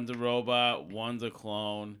one's a robot, one's a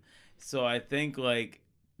clone. So I think like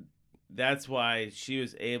that's why she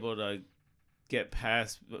was able to get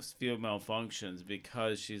past few malfunctions,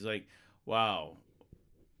 because she's like, wow,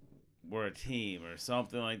 we're a team or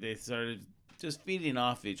something. Like they started just feeding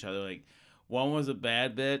off each other. Like one was a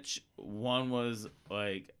bad bitch, one was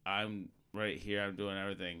like, I'm right here, I'm doing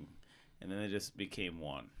everything, and then they just became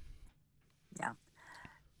one. Yeah.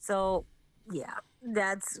 So Yeah,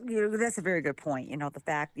 that's a very good point. The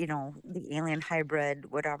fact, the alien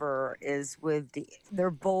hybrid, whatever, is with they're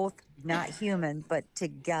both not human, but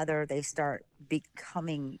together they start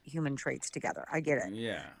becoming human traits together. I get it.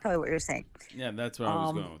 Yeah. Totally what you're saying. Yeah, that's where I was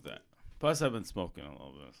Um, going with that. Plus, I've been smoking a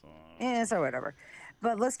little bit. So. yeah, so whatever.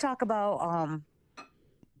 But let's talk about.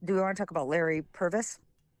 Do we want to talk about Larry Purvis,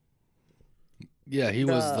 Yeah, he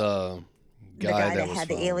was the the the guy guy that that was had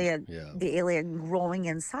found. Yeah. the alien growing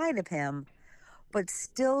inside of him, but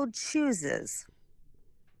still chooses.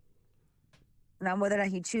 Now, whether or not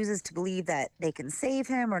he chooses to believe that they can save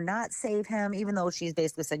him or not save him, even though she's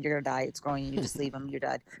basically said, "You're gonna die, it's growing, you just leave him, you're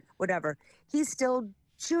dead," whatever, he still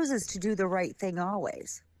chooses to do the right thing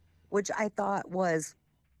always, which I thought was,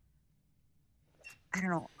 I don't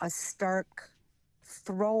know, a stark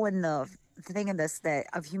throw in the thing in this, that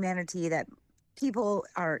of humanity, that people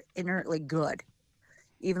are inherently good,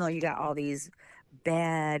 even though you got all these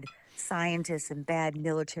bad scientists and bad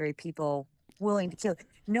military people willing to kill,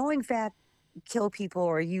 knowing fact, kill people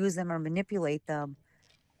or use them or manipulate them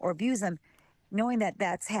or abuse them, knowing that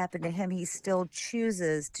that's happened to him, he still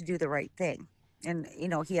chooses to do the right thing. And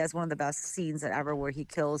he has one of the best scenes that ever, where he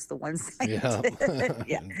kills the one Yeah. scientist.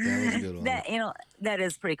 Yeah, That was a good one. that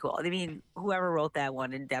is pretty cool. I mean, whoever wrote that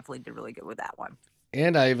one, and definitely did really good with that one.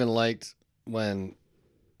 And I even liked when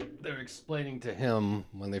they're explaining to him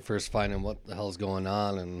when they first find him what the hell's going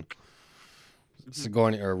on, and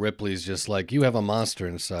Sigourney or Ripley's just like, "You have a monster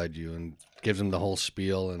inside you," and gives him the whole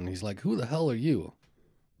spiel, and he's like, "Who the hell are you?"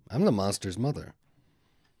 "I'm the monster's mother."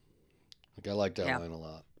 Like, I like that Yeah, line a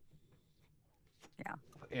lot. yeah.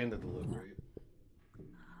 And the delivery.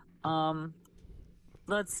 Um,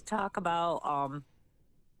 let's talk about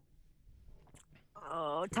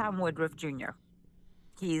Tom Woodruff Jr.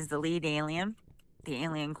 He's the lead alien, the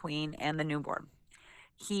alien queen, and the newborn.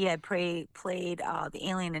 He had played the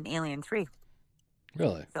alien in Alien 3.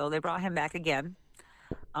 Really? So they brought him back again.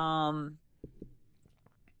 Um,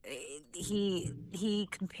 he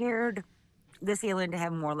compared this alien to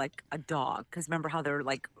have more like a dog, because remember how they're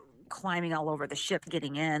like climbing all over the ship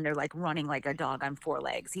getting in, they're like running like a dog on four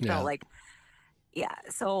legs. He felt Yeah. like, yeah.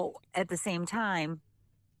 So at the same time,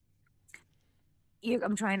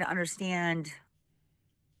 I'm trying to understand,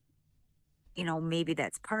 maybe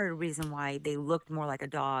that's part of the reason why they looked more like a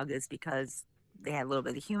dog, is because they had a little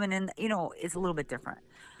bit of human in, it's a little bit different.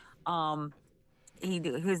 Um,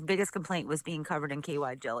 his biggest complaint was being covered in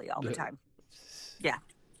KY jelly all the time. Yeah,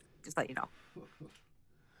 just let you know.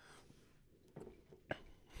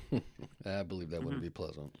 I believe that wouldn't be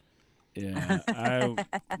pleasant. Yeah,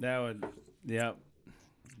 that would. Yep.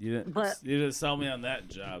 But You didn't sell me on that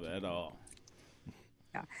job at all.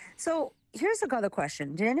 yeah. So here's another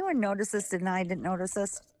question: did anyone notice this? Did I didn't notice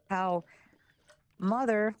this? How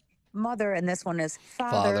mother, and this one is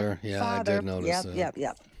father. Yeah, I Father. did notice Yep, that.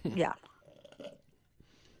 yep. Yeah.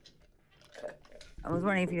 I was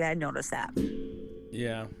wondering if you had noticed that.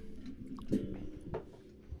 Yeah.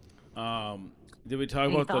 Did we talk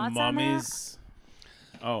Any about the thoughts on that? mummies?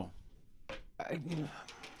 Oh,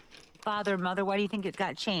 Father, mother. Why do you think it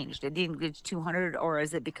got changed? It didn't get 200, or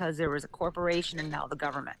is it because there was a corporation and now the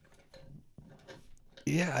government?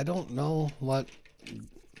 Yeah, I don't know what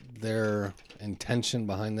their intention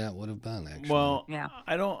behind that would have been, actually. well, Yeah.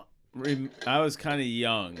 I don't. I was kind of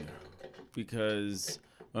young because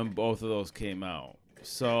when both of those came out,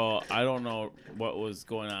 so I don't know what was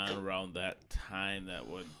going on around that time that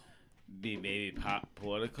would be maybe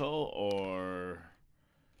political or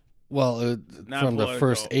Well, not from the political,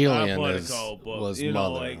 first not Alien political, but was you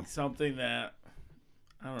know, Mother. like something that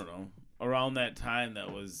I don't know around that time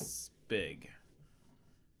that was big.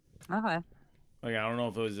 Okay. Like I don't know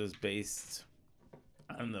if it was just based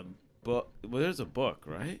on the book. Well, there's a book,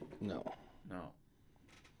 right? No. No.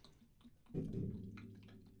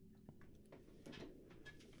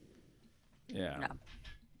 Yeah. No.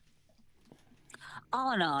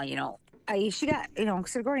 All in all, she got,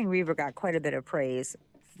 Sigourney Weaver got quite a bit of praise,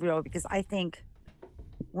 because I think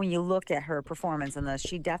when you look at her performance in this,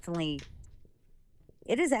 she definitely,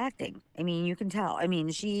 it is acting. I mean, you can tell. I mean,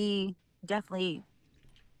 she definitely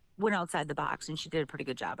went outside the box, and she did a pretty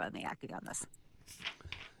good job on the acting on this.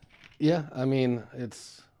 Yeah, I mean,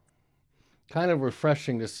 it's kind of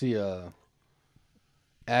refreshing to see a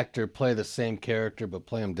actor play the same character but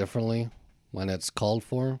play him differently when it's called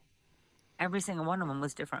for. Every single one of them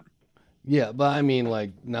was different. Yeah, but I mean,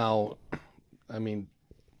 like now, I mean,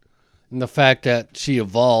 and the fact that she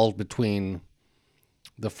evolved between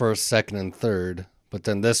the first, second, and third, but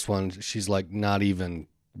then this one, she's like not even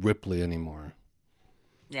Ripley anymore.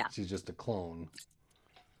 Yeah. She's just a clone.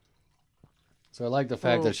 So I like the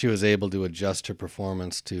fact Oh. that she was able to adjust her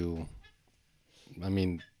performance to I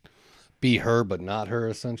mean, be her but not her,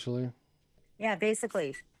 essentially. Yeah,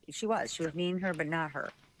 basically, she was. She was mean her, but not her.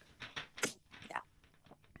 Yeah.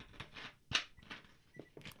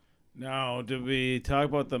 Now, did we talk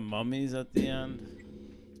about the mummies at the end?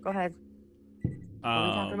 Go ahead. What are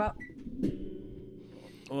we talking about?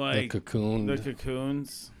 The Like cocoon. the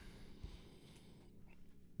cocoons.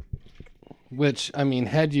 Which, I mean,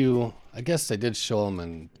 had you, I guess they did show them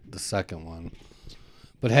in the second one,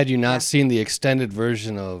 but had you not Yeah. seen the extended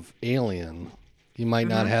version of Alien, you might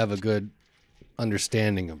not have a good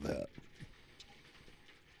understanding of that.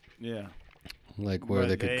 Yeah. Like where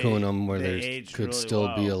But they cocoon them, where they they aged could really still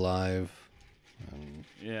be well. alive.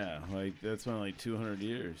 Yeah, like that's been like 200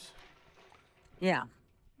 years, Yeah.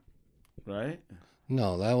 right?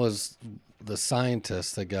 No, that was the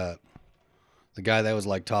scientist that got, the guy that was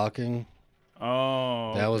like talking.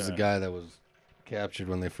 Oh, That was the okay. guy that was captured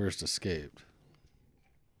when they first escaped.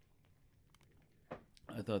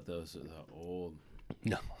 I thought that was the old.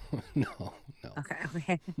 No, no. Okay.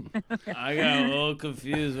 Okay. I got a little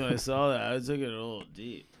confused when I saw that. I took it a little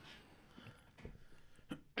deep.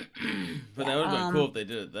 But that would have been cool if they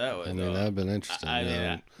did it that way. I mean, though. that'd have been interesting. I mean,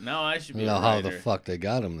 yeah. now I should I be don't a know how the writer. fuck they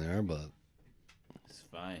got him there, but It's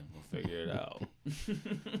fine. We'll figure it out.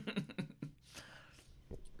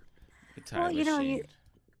 The time Well, you know, machine.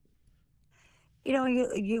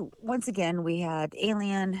 you once again we had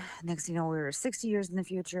Alien. Next, thing you know, we were 60 years in the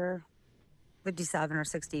future, 57 or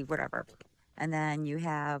 60, whatever. And then you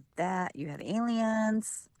have that. You have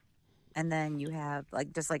Aliens, and then you have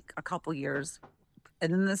like just like a couple years,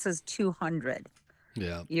 and then this is 200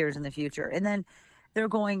 yeah. years in the future, and then they're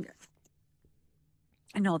going.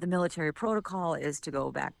 I know the military protocol is to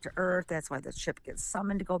go back to Earth. That's why the ship gets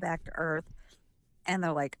summoned to go back to Earth. And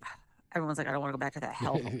they're like, everyone's like, I don't want to go back to that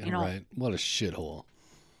hellhole. You know, Right. What a shithole.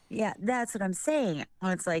 yeah, that's what I'm saying.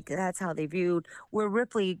 It's like that's how they viewed where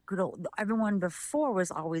Ripley everyone before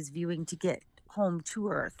was always viewing to get home to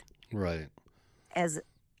Earth Right. as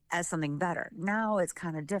something better. Now it's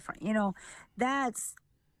kind of different. You know, that's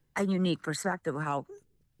a unique perspective of how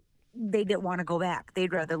they didn't want to go back.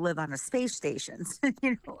 They'd rather live on a space station,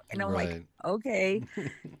 you know. And I'm like, Right. okay,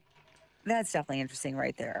 that's definitely interesting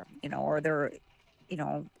right there. You know, or they're, you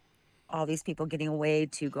know, all these people getting away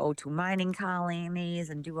to go to mining colonies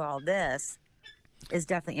and do all this is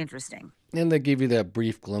definitely interesting. And they give you that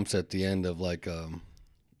brief glimpse at the end of like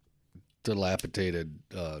dilapidated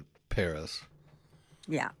Paris.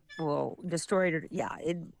 Yeah. Well, destroyed it. Yeah,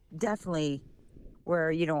 it definitely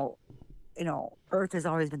where, Earth has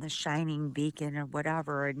always been the shining beacon or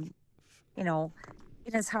whatever. And, and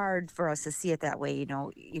it's hard for us to see it that way,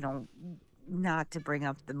 not to bring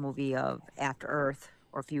up the movie of After Earth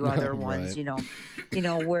or a few other ones,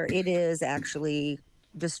 Right. where it is actually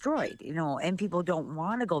destroyed, and people don't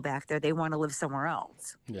want to go back there. They want to live somewhere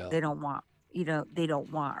else. Yeah. They don't want, they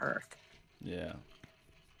don't want Earth. Yeah.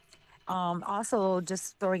 Also,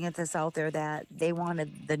 just throwing this out there that they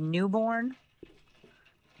wanted the newborn.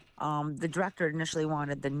 The director initially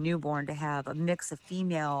wanted the newborn to have a mix of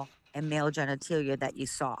female and male genitalia that you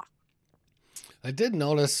saw. I did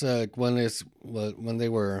notice when they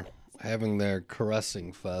were having their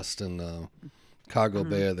caressing fest in the cargo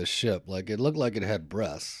bay of the ship, like it looked like it had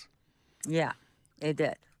breasts. Yeah, it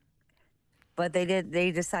did. But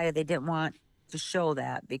they decided they didn't want to show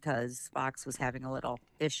that because Fox was having a little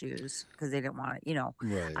issues because they didn't want it,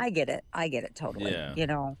 Right. I get it totally.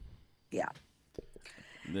 Yeah. Yeah.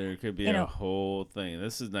 There could be a whole thing.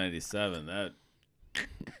 This is 97. That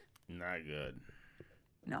not good.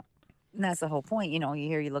 No. And that's the whole point.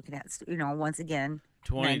 You're looking at, once again,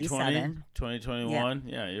 2020, 97. 2021.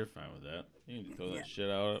 Yeah, you're fine with that. You can throw that shit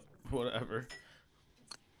out, whatever.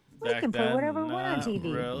 We can put whatever we want on not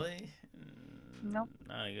TV. Really? Nope.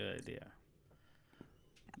 Not a good idea.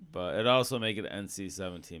 But it'd also make it an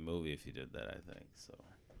NC-17 movie if you did that, I think. So.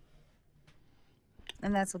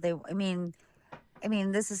 And that's what I mean,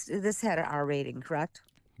 this had an R rating, correct?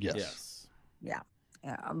 Yes. Yeah.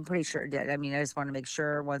 Yeah, I'm pretty sure it did. I mean, I just want to make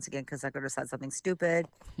sure once again because I could have said something stupid,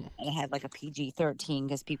 and it had like a PG-13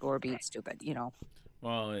 because people were being stupid.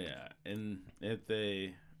 Well, yeah, and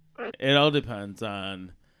it all depends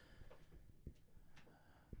on.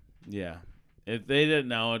 Yeah, if they did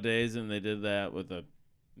nowadays and they did that with a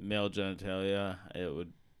male genitalia, it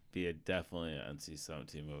would be definitely an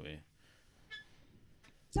NC-17 movie.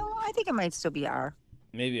 So I think it might still be R.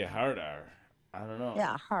 Maybe a hard R. I don't know.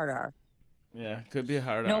 Yeah, hard R. Yeah, could be a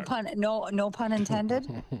hard No R. pun. No pun intended.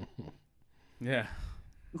 Yeah.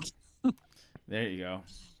 There you go.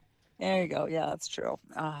 There you go. Yeah, that's true.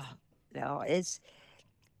 No, it's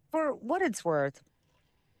for what it's worth.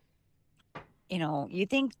 You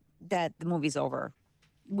think that the movie's over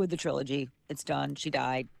with the trilogy. It's done. She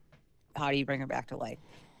died. How do you bring her back to life?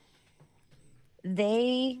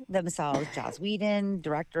 They themselves, Joss Whedon,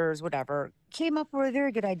 directors, whatever, came up with a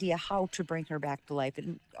very good idea how to bring her back to life.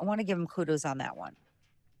 And I want to give them kudos on that one.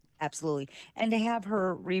 Absolutely. And to have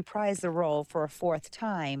her reprise the role for a fourth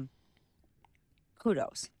time,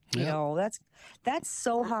 kudos. You Yeah. know, that's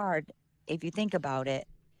so hard if you think about it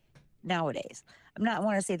nowadays. I'm not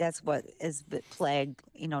want to say that's what is plagued,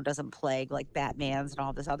 doesn't plague like Batman's and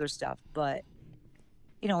all this other stuff, but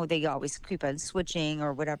they always keep on switching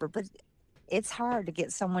or whatever. But it's hard to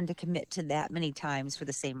get someone to commit to that many times for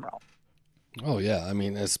the same role. Oh yeah, I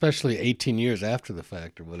mean, especially 18 years after the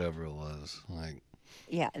fact or whatever it was. Like,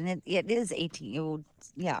 Yeah, and it is 18.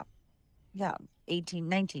 Yeah, 18,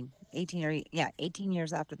 19, 18 or yeah, 18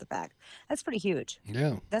 years after the fact. That's pretty huge.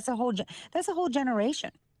 yeah. That's that's a whole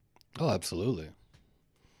generation. Oh, absolutely.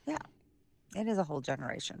 Yeah, it is a whole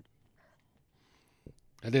generation.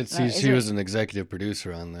 I did Now, see is she there was an executive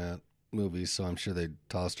producer on that movie, so I'm sure they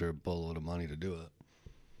tossed her a boatload of money to do it,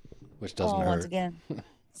 which doesn't once hurt. again,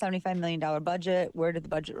 $75 million budget. Where did the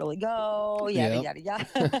budget really go? Yada Yep. yada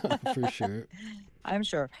yada. For sure. I'm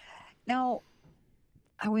sure. Now,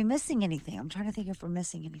 are we missing anything? I'm trying to think if we're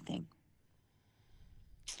missing anything.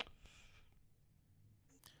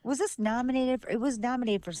 Was this nominated? It was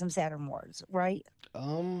nominated for some Saturn Awards, right?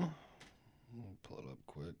 Let me pull it up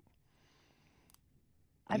quick.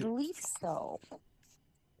 I Yep. believe so.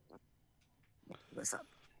 What's up?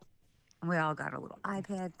 We all got our little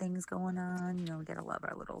iPad things going on. Gotta love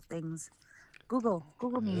our little things. Google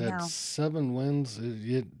me It had now. 7 wins.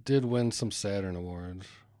 It did win some Saturn Awards.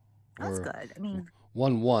 That's Or good. I mean,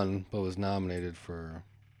 won one, but was nominated for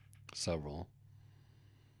several.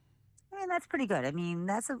 that's pretty good. I mean,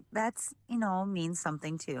 that's means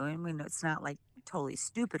something too. I mean, it's not like totally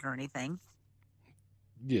stupid or anything.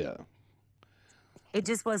 Yeah. It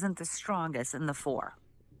just wasn't the strongest in the 4.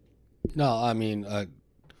 No, I mean,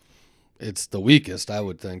 it's the weakest, I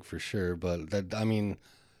would think, for sure. But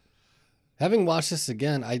having watched this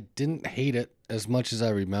again, I didn't hate it as much as I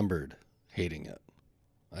remembered hating it.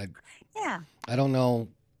 Yeah. I don't know.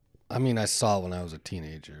 I mean, I saw it when I was a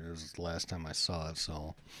teenager. It was the last time I saw it,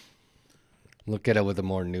 so look at it with a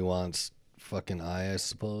more nuanced fucking eye, I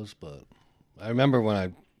suppose. But I remember when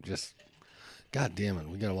I just, God damn it,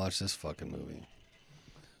 we gotta watch this fucking movie.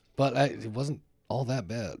 But it wasn't all that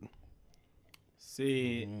bad.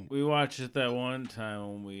 See, we watched it that one time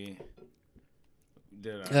when we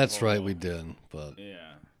did our That's right, poll. we did. But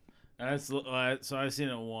Yeah. So I've seen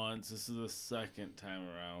it once. This is the second time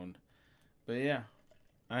around. But yeah.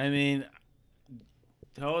 I mean,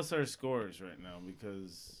 tell us our scores right now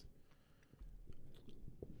because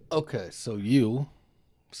okay, so you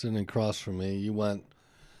sitting across from me, you went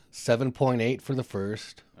 7.8 for the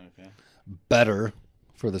first, okay. better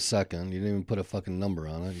for the second. You didn't even put a fucking number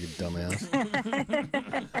on it, you dumbass.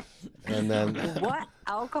 And then What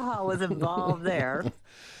alcohol was involved there?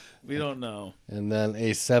 We don't know. and then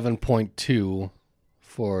a 7.2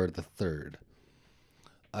 for the third.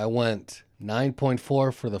 I went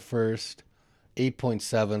 9.4 for the first,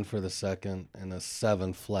 8.7 for the second, and a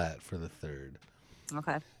 7 flat for the third.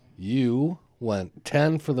 Okay. You went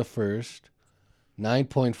 10 for the first,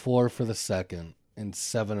 9.4 for the second, and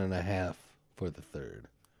 7.5 for the third.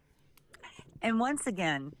 And once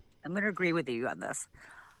again, I'm going to agree with you on this.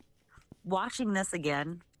 Watching this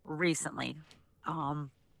again recently,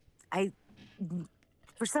 I,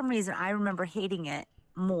 for some reason, I remember hating it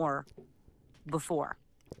more before.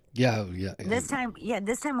 Yeah. This time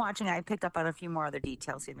watching, I picked up on a few more other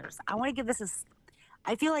details here. I want to give this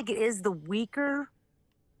I feel like it is the weaker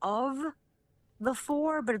of the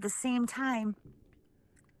 4, but at the same time,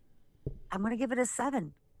 I'm going to give it a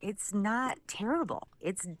 7. It's not terrible.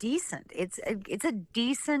 It's decent. It's a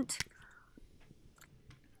decent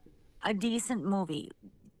movie.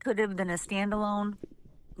 Could have been a standalone.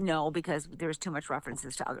 No, because there's too much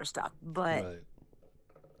references to other stuff. But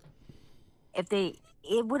Right.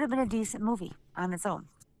 it would have been a decent movie on its own.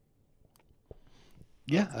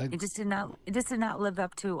 Yeah. It just did not live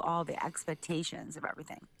up to all the expectations of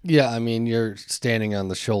everything. Yeah, I mean, you're standing on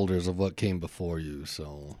the shoulders of what came before you,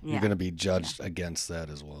 so you're Yeah. going to be judged against that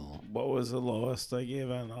as well. What was the lowest I gave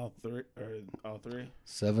on all three?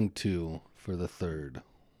 7.2 for the third.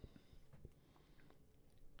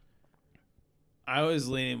 I was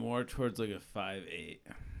leaning more towards like a 5.8.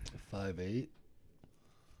 5.8.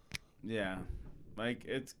 Yeah. Like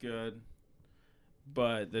it's good.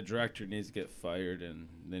 But the director needs to get fired and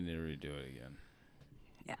they need to redo it again.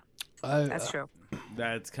 That's true.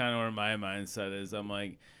 That's kind of where my mindset is. I'm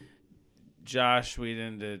like, Josh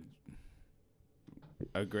Whedon did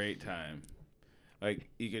a great time. Like,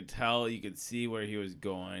 you could tell, you could see where he was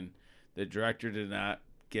going. The director did not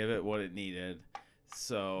give it what it needed.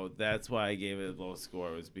 So that's why I gave it a low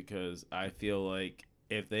score, was because I feel like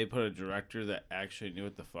if they put a director that actually knew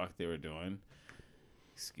what the fuck they were doing,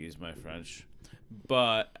 excuse my French,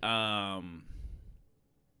 but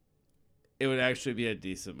it would actually be a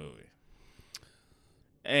decent movie.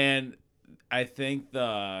 And I think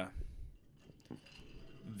the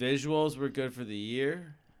visuals were good for the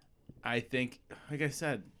year. I think, like I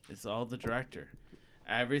said, it's all the director.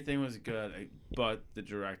 Everything was good, but the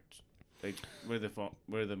like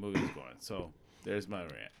where the movie's going. So there's my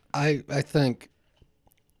rant. I think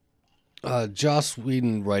Joss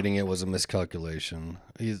Whedon writing it was a miscalculation.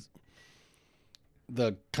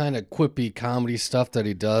 The kind of quippy comedy stuff that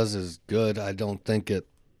he does is good. I don't think it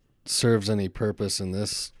serves any purpose in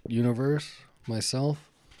this universe myself.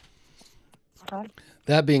 Okay.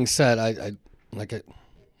 That being said, I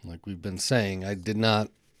like we've been saying, I did not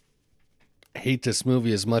hate this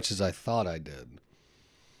movie as much as I thought I did.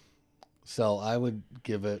 So I would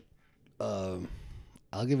give it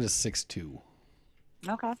I'll give it a 6.2.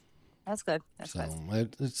 Okay. That's good. That's So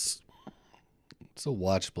good. it's a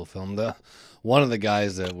watchable film. One of the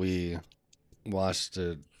guys that we watched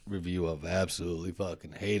a review of absolutely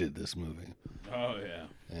fucking hated this movie. Oh yeah.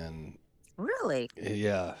 And Really?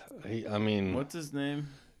 yeah, I mean, What's his name?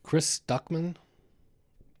 Chris Stuckman.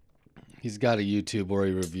 He's got a YouTube where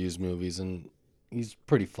he reviews movies, and he's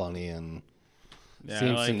pretty funny and Yeah, I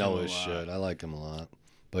seems like to him know a his lot. shit. I like him a lot.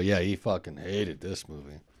 But yeah, he fucking hated this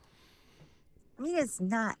movie. I mean, it's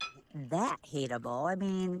not that hateable. I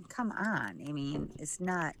mean, come on. I mean, it's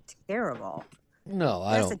not terrible. No,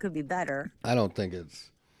 I Yes, don't. it could be better. I don't think it's.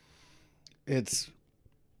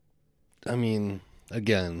 I mean,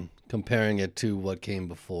 again, comparing it to what came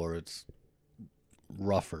before, it's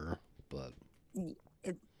rougher, but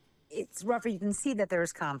It's rougher. You can see that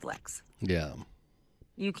there's conflicts. yeah,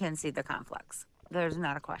 You can see the conflicts. There's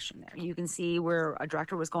not a question there. You can see where a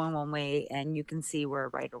director was going one way, and you can see where a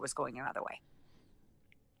writer was going another way.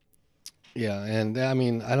 yeah, and I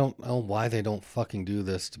mean, I don't know why they don't fucking do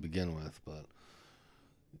this to begin with, but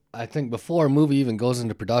I think before a movie even goes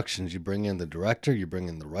into productions, you bring in the director, you bring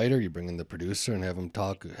in the writer, you bring in the producer, and have them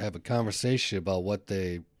have a conversation about what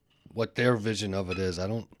their vision of it is. I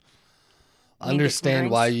don't understand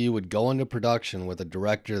why drinks? you would go into production with a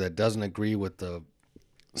director that doesn't agree with the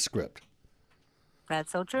script.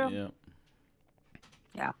 That's so true. Yeah.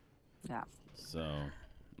 Yeah. Yeah. So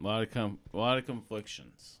a lot of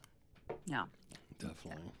conflictions. Yeah.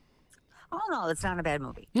 Definitely. Oh no, it's not a bad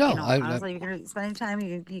movie. No, you know, I- honestly, you're gonna spend time.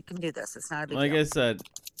 You can do this. It's not a big Like deal. I said,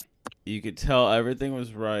 you could tell everything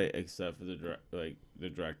was right except for the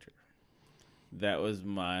director. That was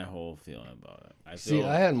my whole feeling about it. I See, feel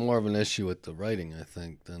I had more of an issue with the writing, I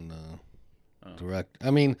think, than Oh. direct.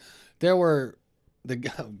 I mean, there were the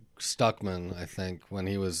guy, Stuckman, I think, when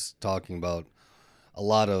he was talking about a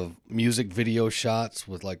lot of music video shots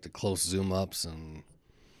with like the close zoom ups and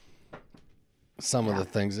some of Yeah. the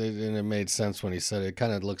things, and it made sense when he said it.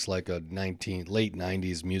 Kind of looks like a late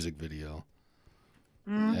 '90s music video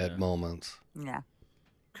Mm, at Yeah. moments. yeah.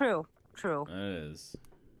 True. True. That is.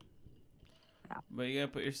 Yeah. But you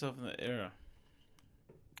gotta put yourself in the era.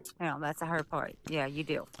 You know, that's a hard part. Yeah, you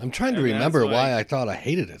do. I'm trying to And that's remember why- why I thought I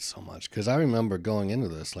hated it so much, because I remember going into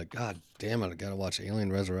this like, God damn it, I gotta watch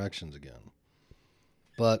Alien Resurrections again.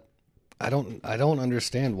 But I don't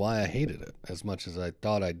understand why I hated it as much as I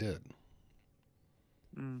thought I did.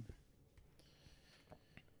 Mm,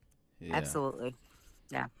 Yeah. Absolutely.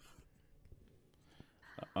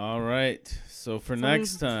 All right. So for So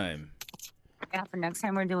next we- time, Yeah. For next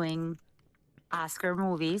time, we're doing Oscar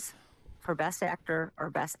movies for Best Actor or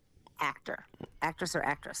Best Actor, actress or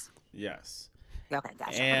actress. yes. Okay,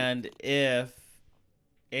 gotcha. And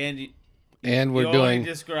And you we're only doing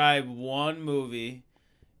describe one movie,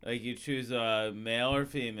 like you choose a male or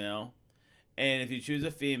female, and if you choose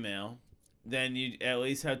a female, then you at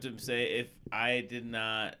least have to say, if I did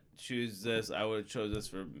not choose this, I would have chose this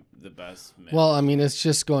for the best male. well, I mean, it's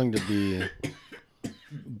just going to be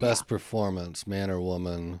best performance, man or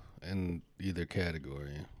woman, in either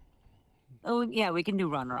category. Oh, yeah, we can do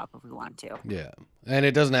runner-up if we want to. Yeah, and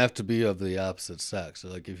it doesn't have to be of the opposite sex. So,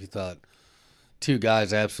 like, if you thought two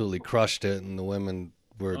guys absolutely crushed it and the women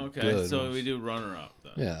were okay, good, so we do runner up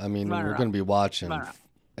then. yeah, I mean, we're Runner-up. going to be watching Runner-up.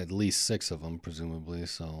 at least 6 of them, presumably.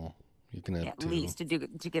 So you can have At 2. least to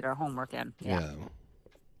get our homework in. Yeah.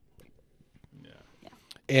 Yeah.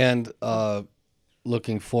 And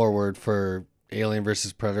looking forward for Alien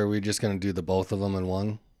versus Predator, we're just going to do both of them in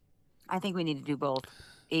one. I think we need to do both.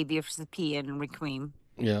 A versus P and Requiem.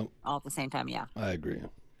 Yeah, all at the same time. Yeah. I agree.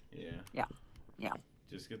 Yeah. Yeah. Yeah.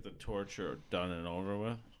 Just get the torture done and over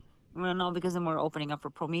with. Well, no, because then we're opening up for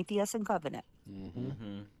Prometheus and Covenant.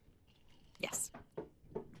 Mm-hmm. Yes.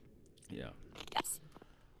 Yeah. Yes.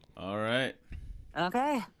 All right.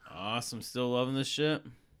 Okay. Awesome. Still loving this shit.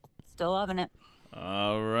 Still loving it.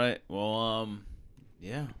 All right. Well,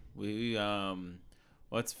 yeah. We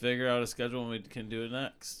let's figure out a schedule when we can do it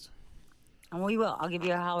next. And we will. I'll give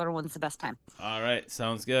you a holler when's the best time. All right.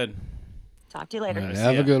 Sounds good. Talk to you later. All right, See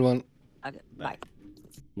have ya. a good one. Okay. Bye.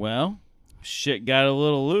 Well, shit got a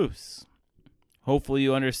little loose. Hopefully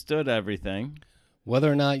you understood everything.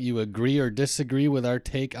 Whether or not you agree or disagree with our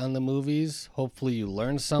take on the movies, hopefully you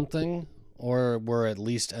learned something or were at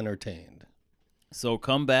least entertained. So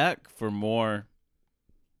come back for more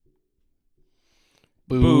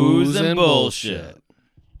Booze and bullshit.